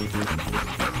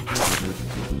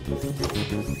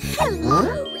 Hello,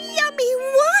 yummy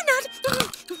walnut.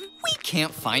 We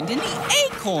can't find any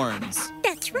acorns.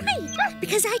 That's right,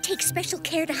 because I take special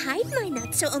care to hide my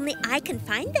nuts so only I can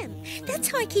find them. That's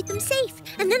how I keep them safe.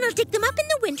 And then I'll dig them up in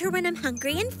the winter when I'm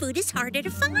hungry and food is harder to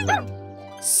find.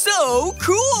 So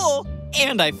cool!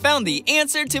 And I found the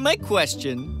answer to my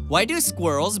question. Why do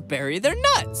squirrels bury their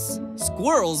nuts?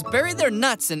 Squirrels bury their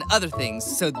nuts and other things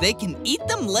so they can eat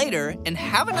them later and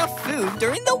have enough food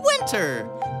during the winter.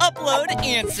 Upload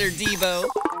answer, D.BO.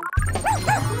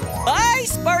 Bye,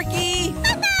 Sparky.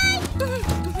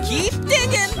 Bye-bye. Keep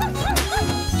digging.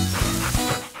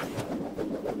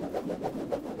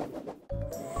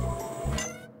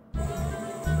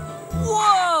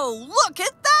 Whoa, look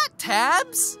at that,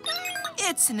 Tabs.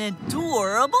 It's an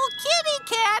adorable kitty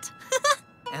cat.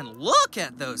 And look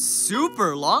at those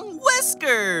super long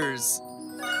whiskers.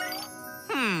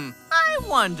 I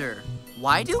wonder,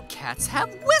 why do cats have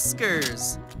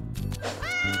whiskers?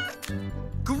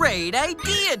 Great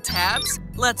idea, Tabs.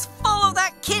 Let's follow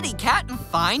that kitty cat and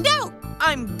find out.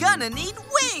 I'm gonna need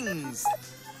wings.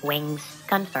 Wings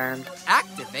confirmed.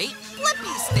 Activate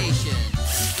Blippi Station.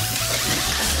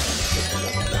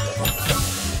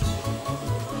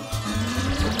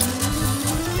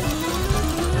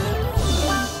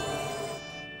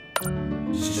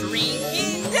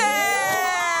 Shrinking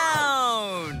down!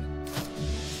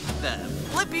 The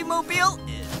BlippiMobile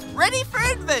is ready for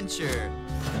adventure.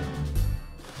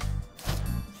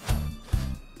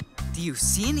 Do you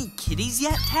see any kitties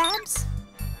yet, Tabs?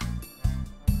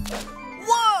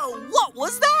 Whoa! What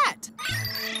was that?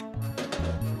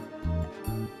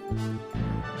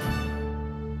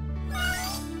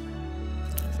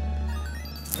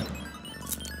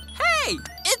 Hey!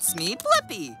 It's me,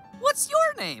 Blippi. What's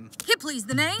your name? Kipley's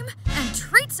the name, and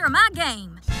treats are my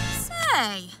game.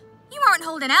 Say, you aren't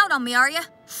holding out on me, are you?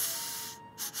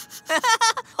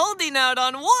 Holding out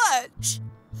on what?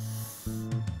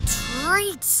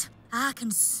 Treats. I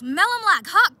can smell them like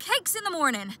hot cakes in the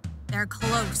morning. They're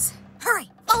close.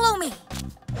 Hurry, follow me.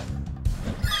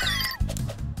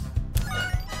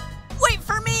 Wait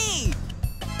for me!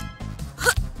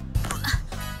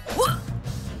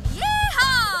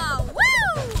 Yeehaw!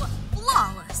 Woo!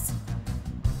 Flawless.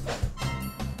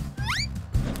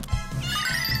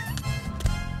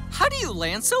 How do you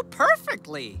land so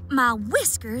perfectly? My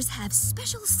whiskers have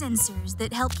special sensors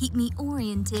that help keep me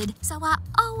oriented, so I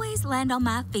always land on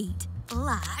my feet.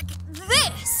 Like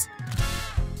this.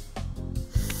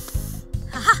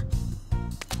 Haha.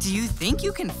 Do you think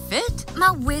you can fit?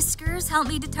 My whiskers help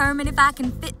me determine if I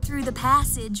can fit through the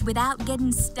passage without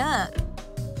getting stuck.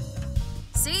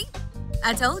 See?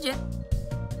 I told you.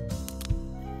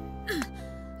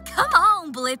 Come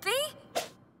on, Blippi.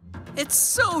 It's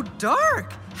so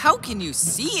dark. How can you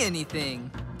see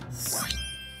anything?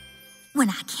 When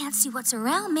I can't see what's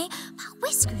around me, my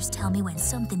whiskers tell me when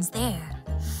something's there.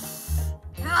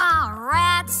 Ah,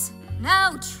 rats.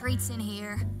 No treats in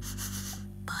here.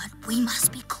 But we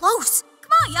must be close.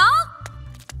 Come on, y'all.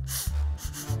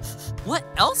 What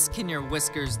else can your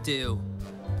whiskers do?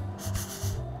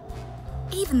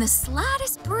 Even the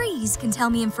slightest breeze can tell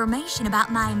me information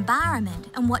about my environment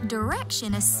and what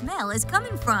direction a smell is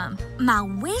coming from. My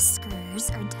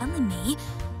whiskers are telling me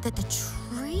that the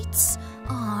treats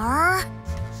are...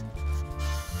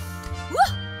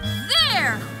 Woo!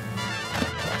 There!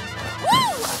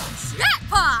 Woo!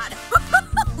 Jackpot!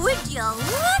 Would you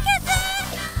look at that?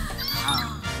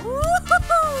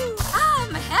 Woo-hoo-hoo!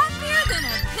 I'm happier than a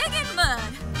pig in mud.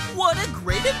 What a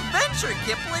great adventure,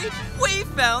 Kipley! We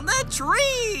found the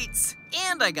treats!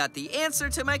 And I got the answer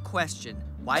to my question.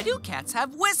 Why do cats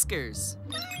have whiskers?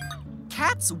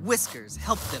 Cats' whiskers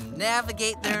help them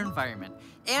navigate their environment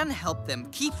and help them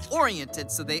keep oriented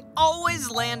so they always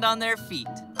land on their feet.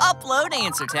 Upload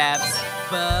answer, Tabs.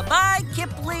 Bye-bye,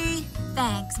 Kipley.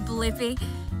 Thanks, Blippi.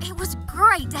 It was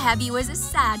great to have you as a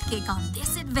sidekick on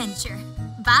this adventure.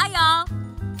 Bye, y'all.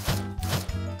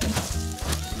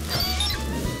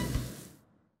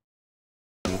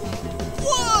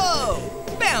 Whoa!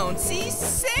 Bouncy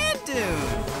sand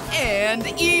dune! And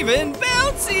even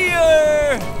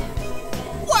bouncier!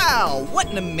 Wow, what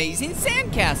an amazing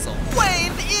sandcastle!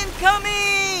 Wave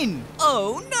incoming!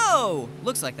 Oh no!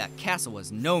 Looks like that castle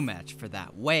was no match for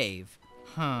that wave.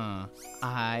 Huh.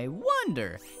 I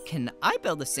wonder, can I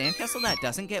build a sandcastle that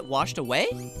doesn't get washed away?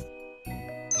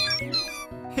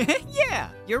 Yeah,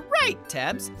 you're right,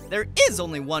 Tabs. There is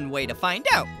only one way to find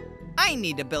out. I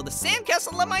need to build a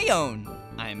sandcastle on my own.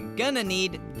 I'm gonna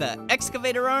need the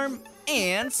excavator arm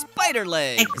and spider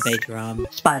legs. Excavator arm,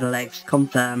 spider legs,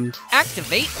 confirmed.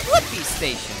 Activate Blippi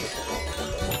Station.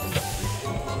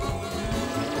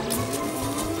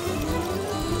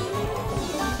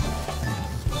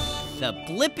 The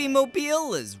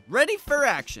BlippiMobile is ready for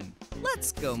action.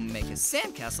 Let's go make a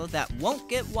sandcastle that won't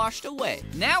get washed away.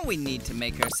 Now we need to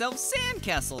make ourselves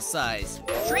sandcastle size.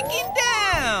 Shrinking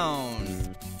down.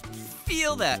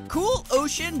 Feel that cool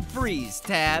ocean breeze,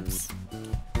 Tabs.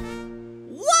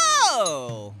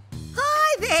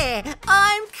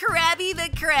 Krabby the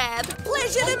Crab.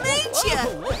 Pleasure to meet you.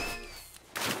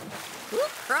 Ooh,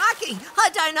 crikey, I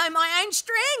don't know my own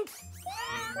strength.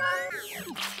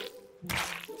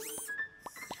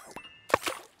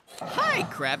 Hi,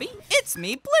 Krabby. It's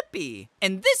me, Blippi.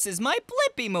 And this is my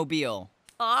BlippiMobile.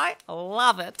 I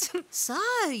love it. So,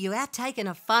 you out taking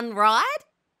a fun ride?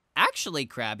 Actually,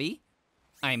 Krabby,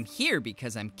 I'm here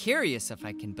because I'm curious if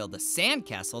I can build a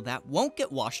sandcastle that won't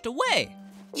get washed away.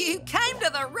 You came to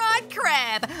the right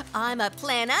crab. I'm a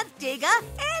planner, digger,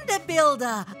 and a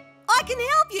builder. I can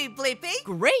help you, Blippi.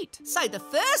 Great. So the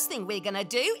first thing we're gonna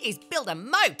do is build a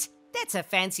moat. That's a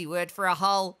fancy word for a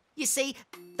hole. You see,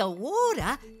 the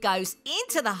water goes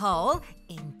into the hole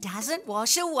and doesn't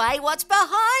wash away what's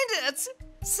behind it.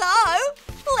 So,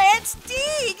 let's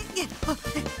dig.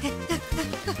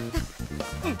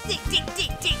 Dig, dig,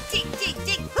 dig, dig, dig, dig,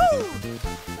 dig. Woo!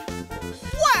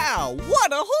 Wow,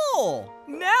 what a hole!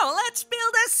 Now let's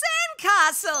build a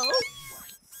sandcastle.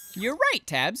 You're right,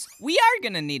 Tabs. We are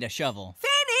gonna need a shovel.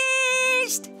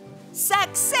 Finished!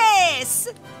 Success!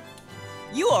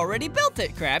 You already built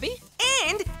it, Krabby.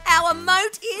 And our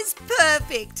moat is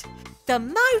perfect. The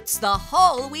moat's the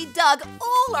hole we dug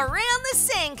all around the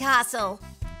sandcastle.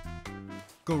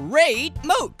 Great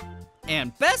moat!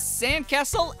 And best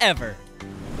sandcastle ever.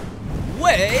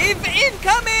 Wave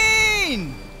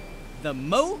incoming! The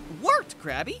moat worked,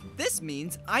 Krabby. This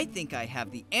means I think I have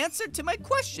the answer to my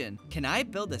question. Can I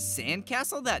build a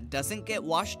sandcastle that doesn't get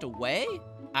washed away?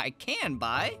 I can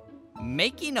by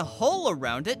making a hole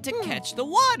around it to catch the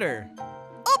water.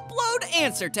 Upload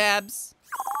answer, Tabs.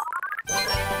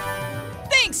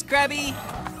 Thanks, Krabby.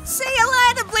 See you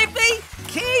later, Blippi.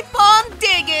 Keep on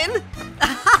digging.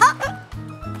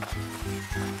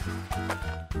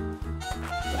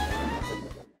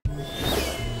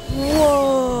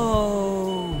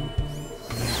 Whoa!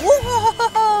 Whoa!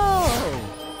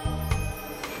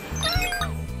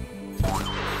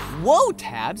 Whoa,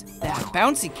 Tabs! That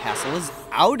bouncy castle is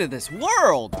out of this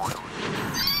world!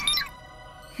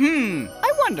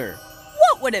 I wonder,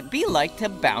 what would it be like to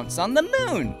bounce on the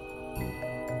moon?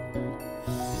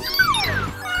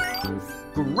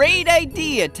 Great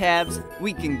idea, Tabs!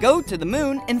 We can go to the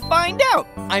moon and find out!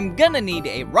 I'm gonna need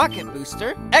a rocket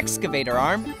booster, excavator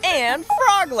arm, and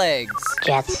frog legs!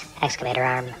 Jets, excavator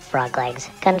arm, frog legs,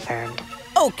 confirmed.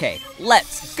 Okay,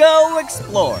 let's go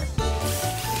explore!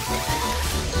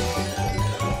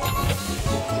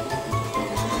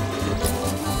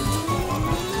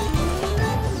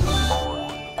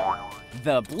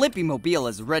 The BlippiMobile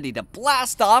is ready to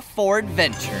blast off for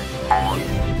adventure.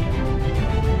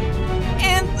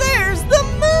 And there's the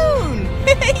moon!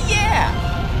 Yeah!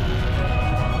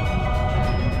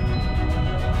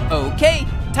 Okay,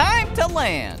 time to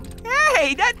land.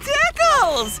 Hey, that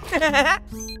tickles!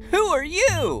 Who are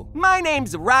you? My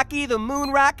name's Rocky the Moon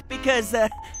Rock because,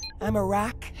 I'm a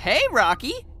rock. Hey,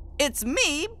 Rocky. It's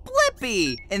me,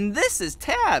 Blippi, and this is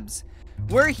Tabs.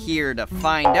 We're here to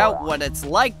find out what it's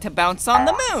like to bounce on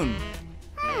the moon.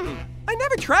 I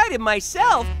never tried it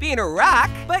myself, being a rock,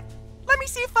 but let me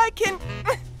see if I can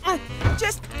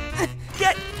just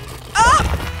get up.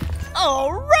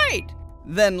 All right,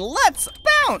 then let's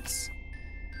bounce.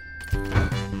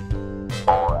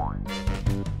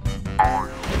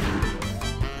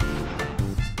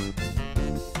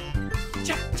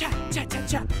 Cha, cha, cha, cha,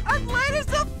 cha. I'm light as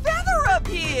a feather up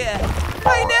here.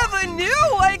 I never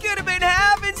knew I could have been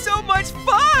having so much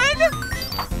fun.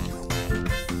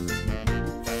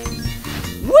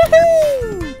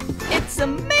 Woohoo! It's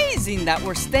amazing that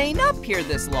we're staying up here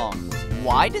this long.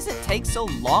 Why does it take so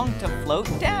long to float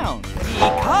down?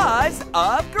 Because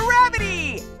of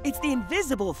gravity. It's the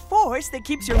invisible force that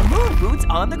keeps your moon boots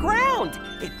on the ground.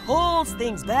 It pulls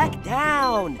things back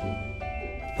down.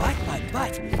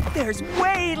 But, there's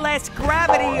way less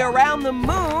gravity around the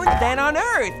moon than on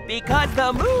Earth because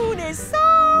the moon is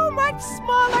so much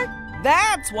smaller.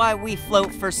 That's why we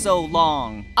float for so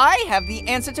long. I have the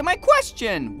answer to my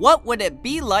question. What would it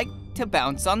be like to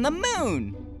bounce on the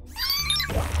moon?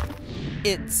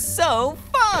 It's so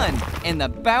fun, and the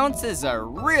bounces are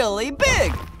really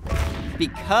big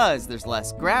because there's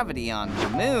less gravity on the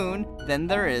moon than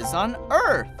there is on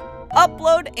Earth.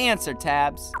 Upload answer,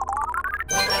 Tabs.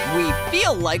 We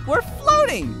feel like we're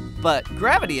floating, but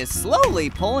gravity is slowly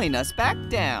pulling us back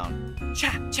down.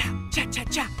 Cha, cha, cha, cha,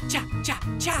 cha, cha, cha,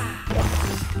 cha.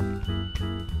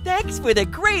 Thanks for the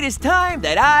greatest time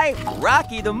that I,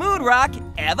 Rocky the Moon Rock,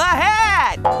 ever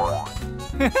had.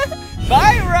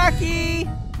 Bye, Rocky.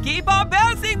 Keep on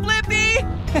bouncing, Blippi.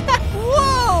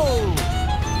 Whoa!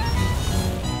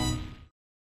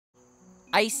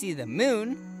 I see the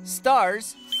moon,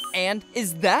 stars, and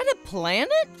is that a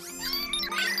planet?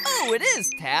 true, it is,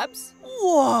 Tabs.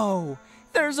 Whoa!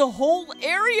 There's a whole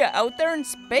area out there in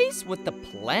space with the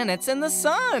planets and the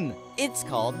sun. It's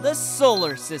called the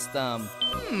solar system.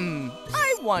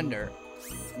 I wonder,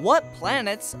 what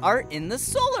planets are in the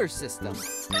solar system?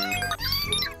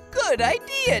 Good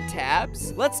idea,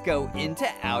 Tabs. Let's go into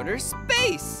outer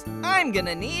space. I'm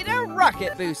gonna need a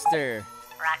rocket booster.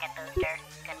 Rocket booster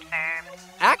confirmed.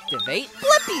 Activate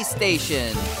Blippi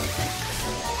Station.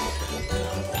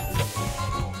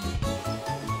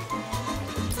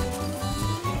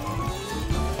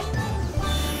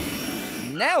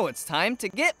 Now it's time to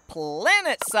get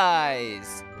planet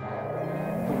size.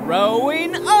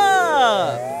 Growing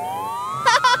up!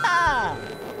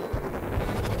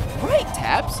 Right,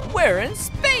 Tabs, we're in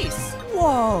space.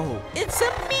 Whoa, it's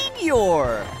a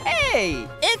meteor. Hey,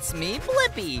 it's me,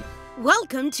 Blippi.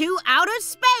 Welcome to outer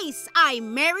space.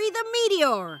 I'm Mary the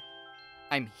Meteor.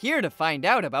 I'm here to find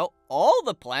out about all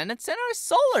the planets in our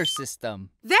solar system.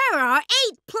 There are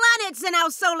 8 planets in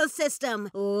our solar system.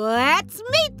 Let's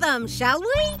meet them, shall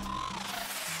we?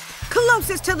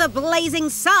 Closest to the blazing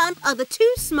sun are the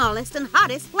 2 smallest and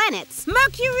hottest planets,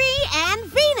 Mercury and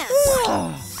Venus.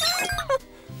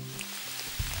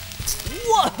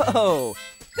 Whoa,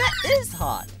 that is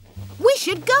hot. We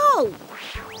should go.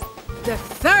 The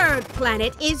 3rd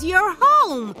planet is your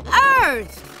home,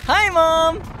 Earth. Hi,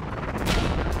 Mom.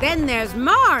 Then there's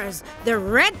Mars, the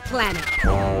red planet.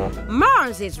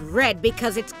 Mars is red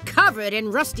because it's covered in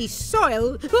rusty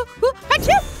soil.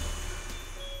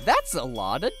 That's a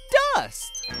lot of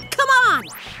dust. Come on!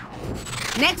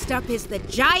 Next up is the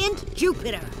giant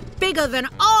Jupiter, bigger than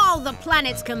all the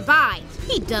planets combined.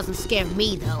 He doesn't scare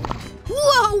me, though.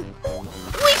 Whoa!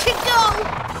 We should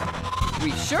go!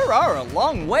 We sure are a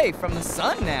long way from the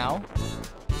sun now.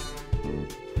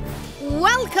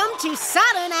 Welcome to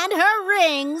Saturn and her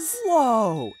rings.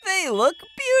 Whoa, they look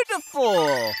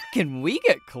beautiful. Can we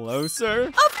get closer?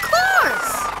 Of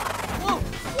course! Whoa!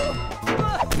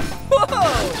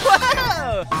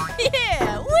 Whoa!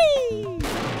 Yeah, whee!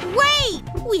 Wait,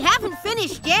 we haven't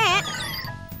finished yet.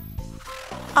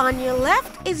 On your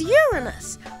left is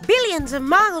Uranus, billions of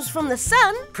miles from the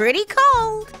sun, pretty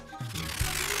cold.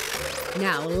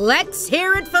 Now let's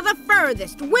hear it for the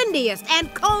furthest, windiest,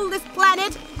 and coldest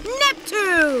planet,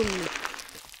 Neptune!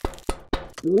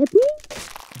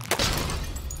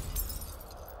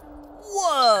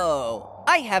 Whoa!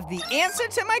 I have the answer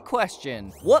to my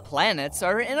question. What planets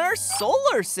are in our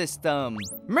solar system?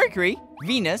 Mercury,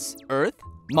 Venus, Earth,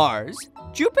 Mars,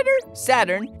 Jupiter,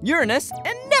 Saturn, Uranus,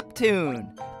 and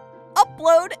Neptune.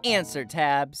 Upload answer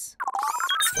tabs.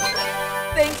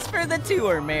 Thanks for the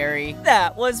tour, Mary.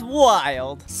 That was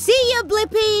wild. See ya,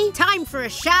 Blippi. Time for a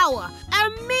shower. A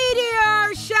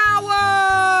meteor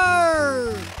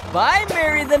shower! Bye,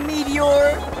 Mary the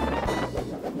Meteor.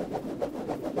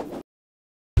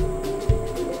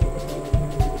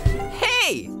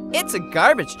 Hey, it's a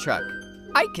garbage truck.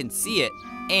 I can see it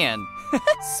and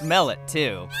smell it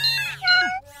too.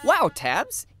 Wow,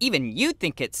 Tabs, even you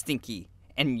think it's stinky.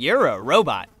 And you're a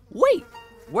robot. Wait,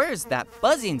 where's that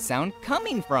buzzing sound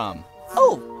coming from?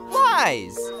 Oh,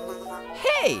 flies!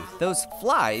 Hey, those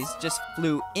flies just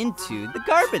flew into the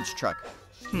garbage truck.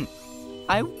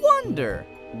 I wonder,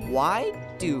 why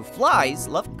do flies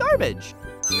love garbage?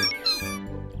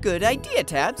 Good idea,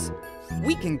 Tabs.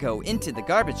 We can go into the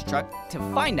garbage truck to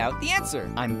find out the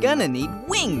answer. I'm gonna need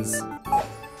wings.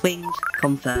 Wings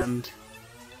confirmed.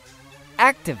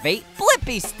 Activate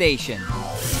Blippi Station.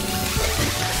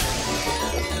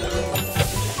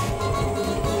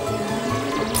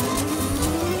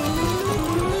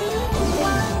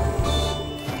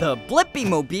 The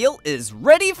BlippiMobile is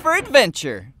ready for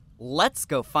adventure. Let's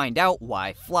go find out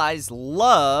why flies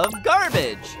love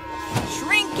garbage.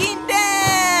 Shrinking down!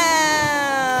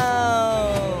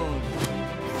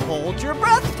 Hold your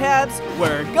breath, Tabs.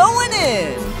 We're going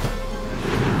in.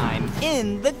 I'm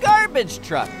in the garbage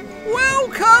truck.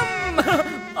 Welcome!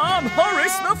 I'm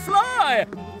Horace the Fly.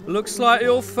 Looks like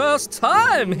your first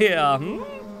time here.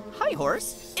 Hi,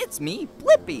 Horace. It's me,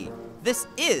 Blippi. This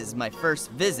is my first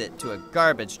visit to a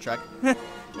garbage truck.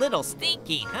 Little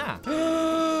stinky, huh?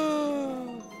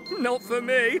 Not for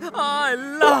me. I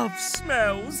love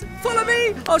smells. Follow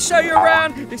me. I'll show you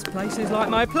around. This place is like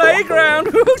my playground.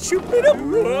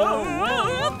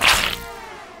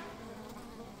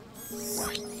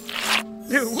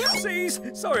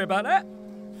 Whoopsies. Sorry about that.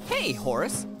 Hey,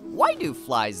 Horace. Why do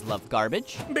flies love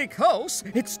garbage? Because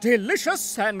it's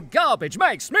delicious and garbage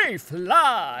makes me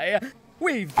fly.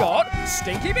 We've got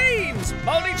stinky beans,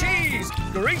 moldy cheese,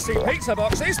 greasy pizza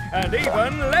boxes, and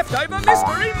even leftover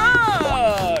mystery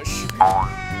mush.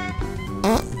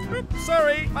 Oops,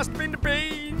 sorry, must have been the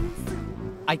beans.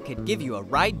 I could give you a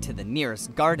ride to the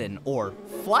nearest garden or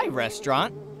fly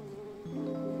restaurant.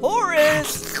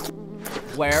 Horace!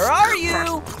 Where are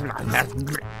you?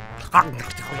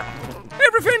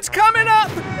 Everything's coming up!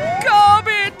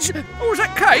 Garbage! Oh, was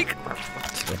that cake?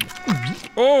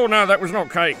 Oh, no, that was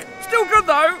not cake. Still good,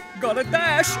 though. Gotta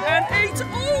dash and eat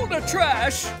all the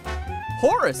trash.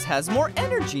 Horace has more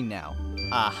energy now.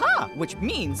 Aha! Which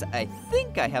means I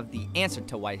think I have the answer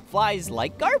to why flies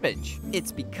like garbage. It's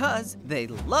because they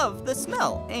love the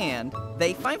smell and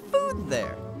they find food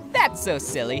there. That's so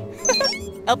silly.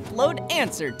 Upload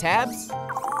answer tabs.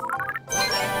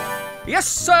 Yes,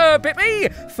 sir,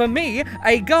 Blippi. For me,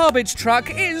 a garbage truck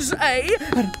is a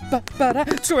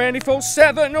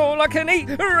 24/7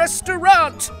 all-I-can-eat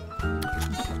restaurant.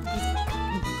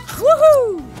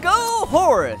 Woohoo! Go,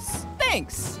 Horace!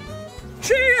 Thanks.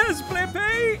 Cheers,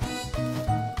 Blippi!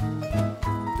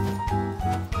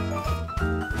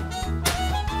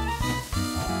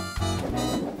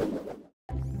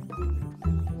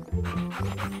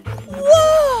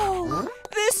 Whoa!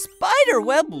 This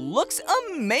spiderweb looks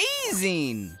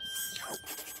amazing!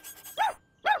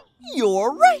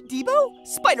 You're right, D.BO.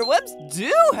 Spiderwebs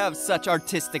do have such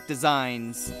artistic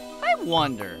designs. I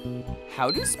wonder,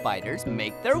 how do spiders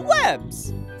make their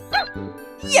webs?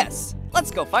 Yes, let's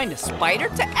go find a spider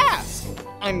to ask.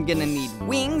 I'm gonna need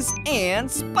wings and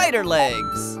spider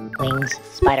legs. Wings,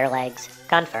 spider legs,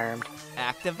 confirmed.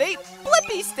 Activate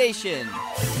Blippi Station.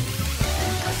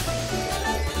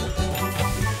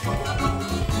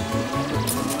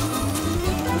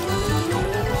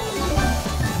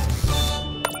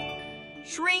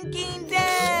 Shrinking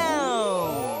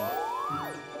down.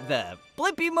 The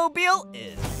BlippiMobile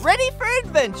is ready for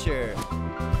adventure.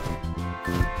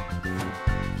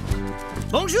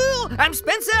 Bonjour, I'm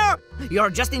Spencer. You're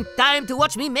just in time to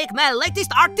watch me make my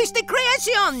latest artistic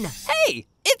creation. Hey,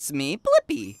 it's me,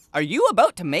 Blippi. Are you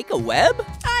about to make a web?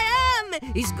 I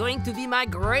am. It's going to be my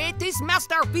greatest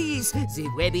masterpiece, the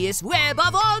webbiest web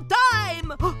of all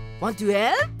time. Want to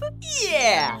help?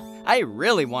 Yeah, I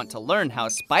really want to learn how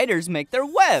spiders make their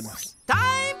webs.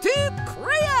 Time to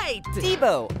create.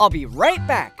 D.BO, I'll be right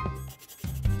back.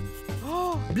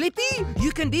 Blippi,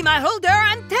 you can be my holder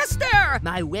and tester.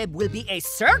 My web will be a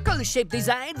circle-shaped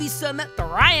design with some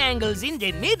triangles in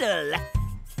the middle.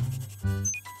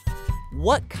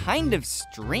 What kind of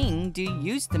string do you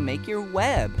use to make your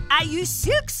web? I use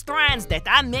silk strands that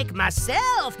I make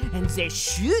myself, and they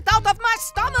shoot out of my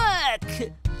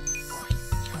stomach.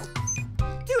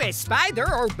 To a spider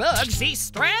or bug, these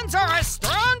strands are as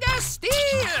strong as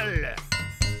steel.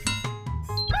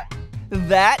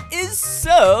 That is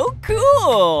so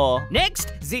cool!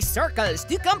 Next, the circles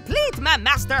to complete my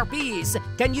masterpiece.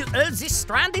 Can you hold this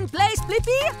strand in place,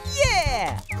 Blippi?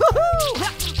 Yeah!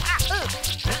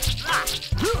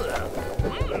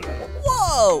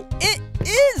 Whoa! It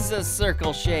is a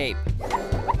circle shape.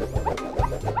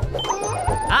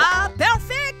 Ah,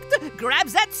 perfect! Grab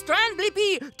that strand,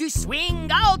 Blippi, to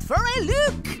swing out for a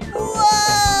look.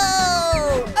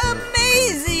 Whoa!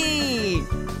 Amazing!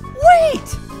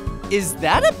 Wait! Is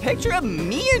that a picture of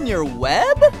me in your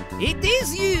web? It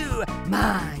is you,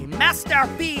 my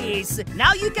masterpiece.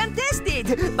 Now you can test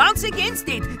it. Bounce against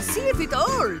it. See if it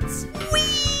holds. Whee!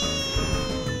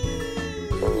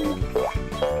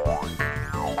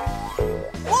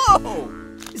 Whoa!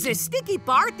 The sticky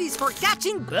part is for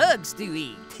catching bugs to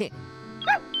eat.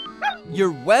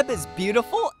 Your web is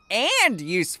beautiful and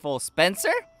useful,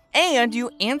 Spencer. And you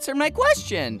answered my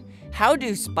question. How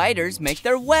do spiders make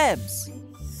their webs?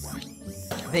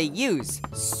 They use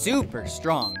super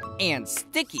strong and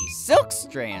sticky silk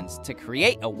strands to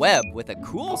create a web with a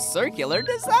cool circular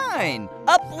design.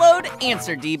 Upload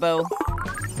answer, D.BO.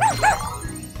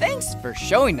 Thanks for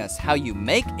showing us how you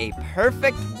make a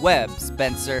perfect web,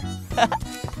 Spencer.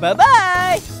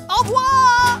 Bye-bye! Au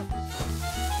revoir!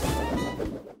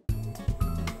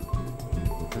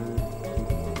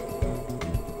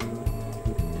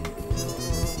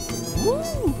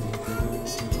 Woo!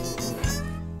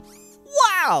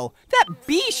 Wow, that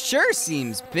bee sure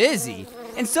seems busy.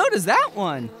 And so does that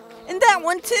one. And that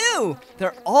one too.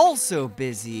 They're all so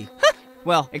busy.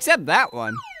 Well, except that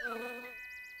one.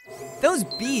 Those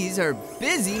bees are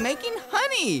busy making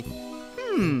honey.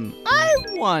 I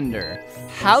wonder,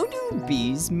 how do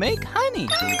bees make honey?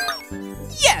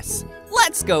 Yes,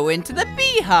 let's go into the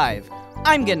beehive.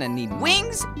 I'm gonna need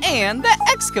wings and the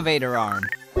excavator arm.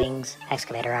 Wings,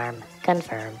 excavator arm,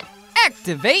 confirmed.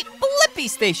 Activate Blippi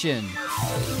Station.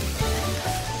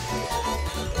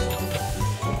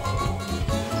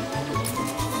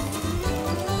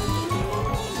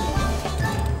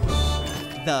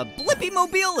 The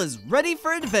BlippiMobile is ready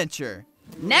for adventure.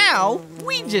 Now,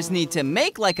 we just need to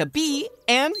make like a bee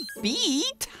and be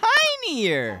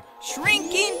tinier.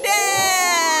 Shrinking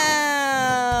down!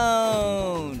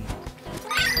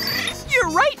 You're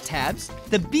right, Tabs.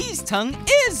 The bee's tongue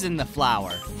is in the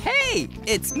flower. Hey,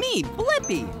 it's me,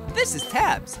 Blippi. This is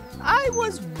Tabs. I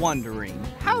was wondering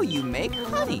how you make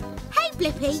honey. Hey,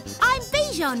 Blippi, I'm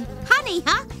Bijan. Honey,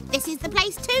 huh? This is the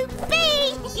place to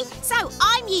be. So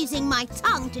I'm using my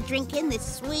tongue to drink in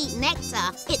this sweet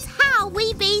nectar. It's how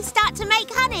we bees start to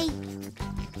make honey.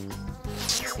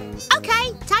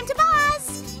 Okay, time to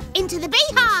buzz. Into the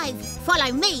beehive.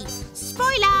 Follow me.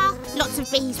 Spoiler, lots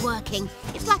of bees working.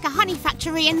 It's like a honey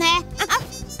factory in there.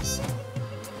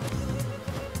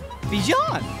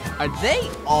 Bijan, are they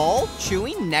all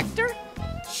chewing nectar?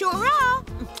 Sure are.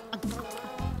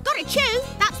 Gotta chew,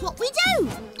 that's what we do.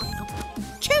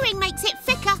 Chewing makes it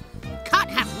thicker. Can't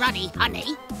have runny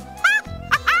honey.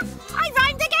 I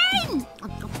rhymed again.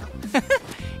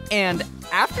 And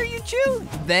after you chew,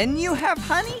 then you have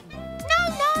honey?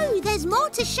 No, there's more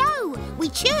to show. We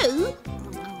chew,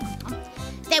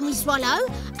 then we swallow.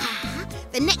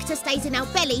 The nectar stays in our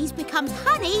bellies, becomes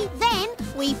honey, then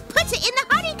we put it in the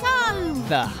honeycomb.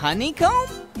 The honeycomb?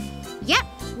 Yep,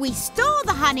 we store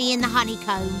the honey in the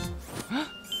honeycomb.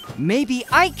 Maybe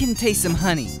I can taste some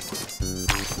honey.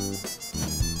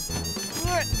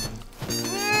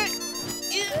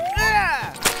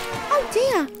 Oh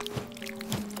dear.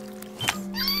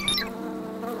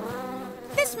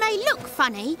 This may look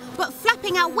funny, but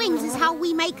flapping our wings is how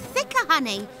we make thicker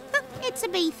honey. It's a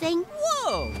bee thing.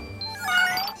 Whoa!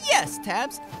 Yes,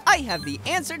 Tabs, I have the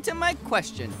answer to my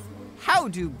question. How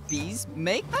do bees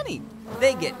make honey?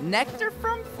 They get nectar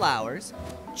from flowers,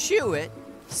 chew it,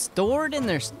 store it in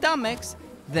their stomachs,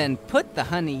 then put the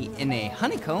honey in a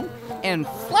honeycomb and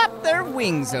flap their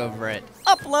wings over it.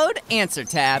 Upload answer,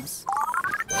 Tabs.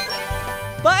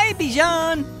 Bye,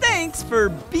 Bijan. Thanks for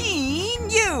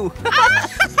being you. Bye.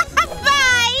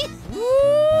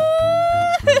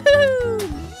 Woo-hoo-hoo!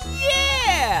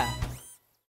 Yeah!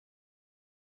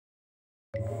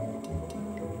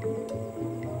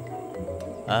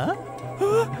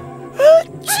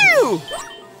 Achoo!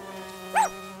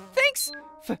 Thanks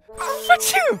for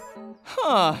chew.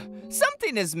 Huh,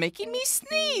 something is making me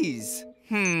sneeze.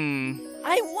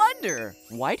 I wonder,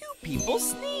 why do people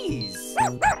sneeze?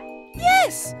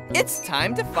 Yes, it's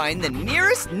time to find the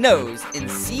nearest nose and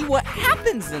see what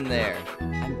happens in there.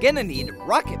 I'm gonna need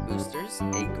rocket boosters,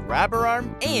 a grabber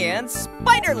arm, and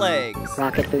spider legs.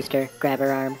 Rocket booster, grabber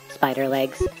arm, spider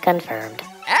legs, confirmed.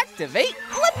 Activate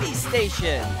Blippi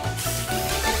Station.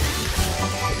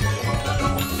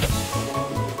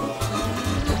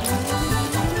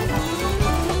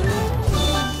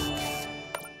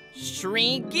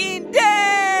 Shrinking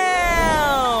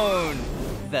down!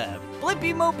 The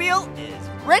BlippiMobile is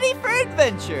ready for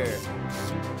adventure.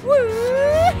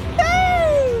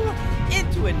 Woo-hoo!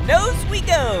 Into a nose we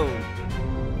go.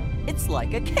 It's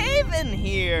like a cave in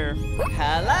here.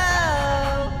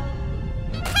 Hello?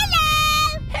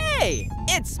 Hello! Hey,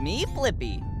 it's me,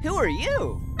 Blippi. Who are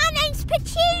you? My name's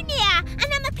Petunia,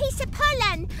 and I'm a piece of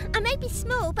pollen. I may be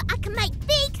small, but I can make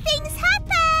big things happen.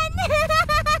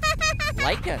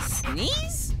 Like a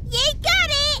sneeze? You got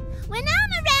it! When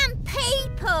I'm around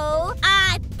people,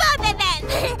 I bother them.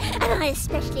 And I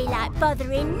especially like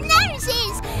bothering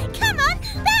noses. Come on,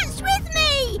 bounce with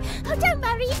me. Oh, don't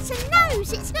worry, it's a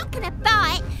nose. It's not going to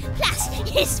bite. Plus,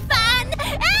 it's fun.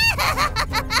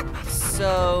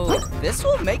 So, this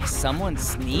will make someone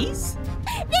sneeze?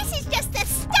 This is just the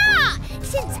start,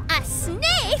 since a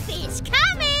sniff is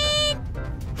coming.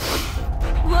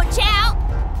 Watch out.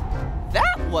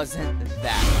 That wasn't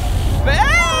that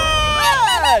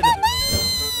bad!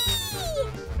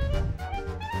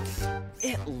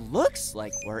 It looks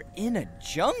like we're in a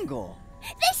jungle.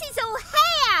 This is all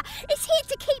hair. It's here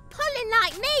to keep pollen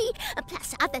like me, and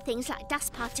plus other things like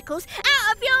dust particles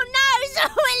out of your nose.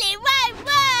 Well, it won't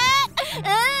work.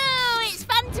 Oh, it's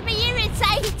fun to be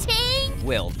irritating.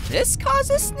 Will this cause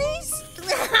a sneeze?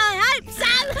 I hope so.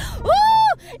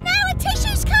 Ooh, now a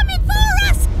tissue's coming for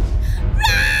us.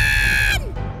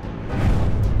 Run!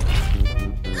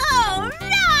 All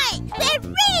right, they're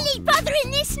really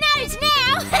bothering this nose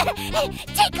now.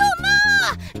 Tickle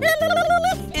more.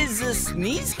 Is the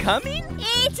sneeze coming?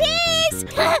 It is!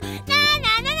 Na na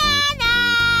na na na!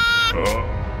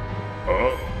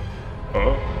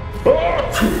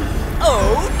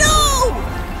 Oh no!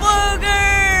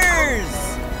 Boogers!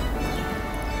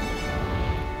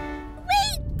 We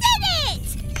did it!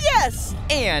 Yes!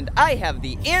 And I have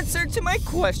the answer to my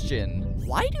question.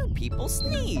 Why do people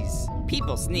sneeze?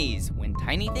 People sneeze when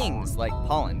tiny things like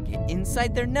pollen get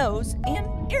inside their nose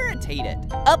and irritate it.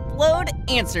 Upload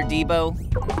answer, D.BO.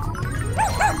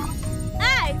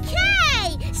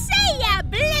 Okay! See ya,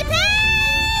 Blippi!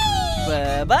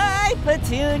 Bye-bye,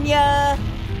 Petunia.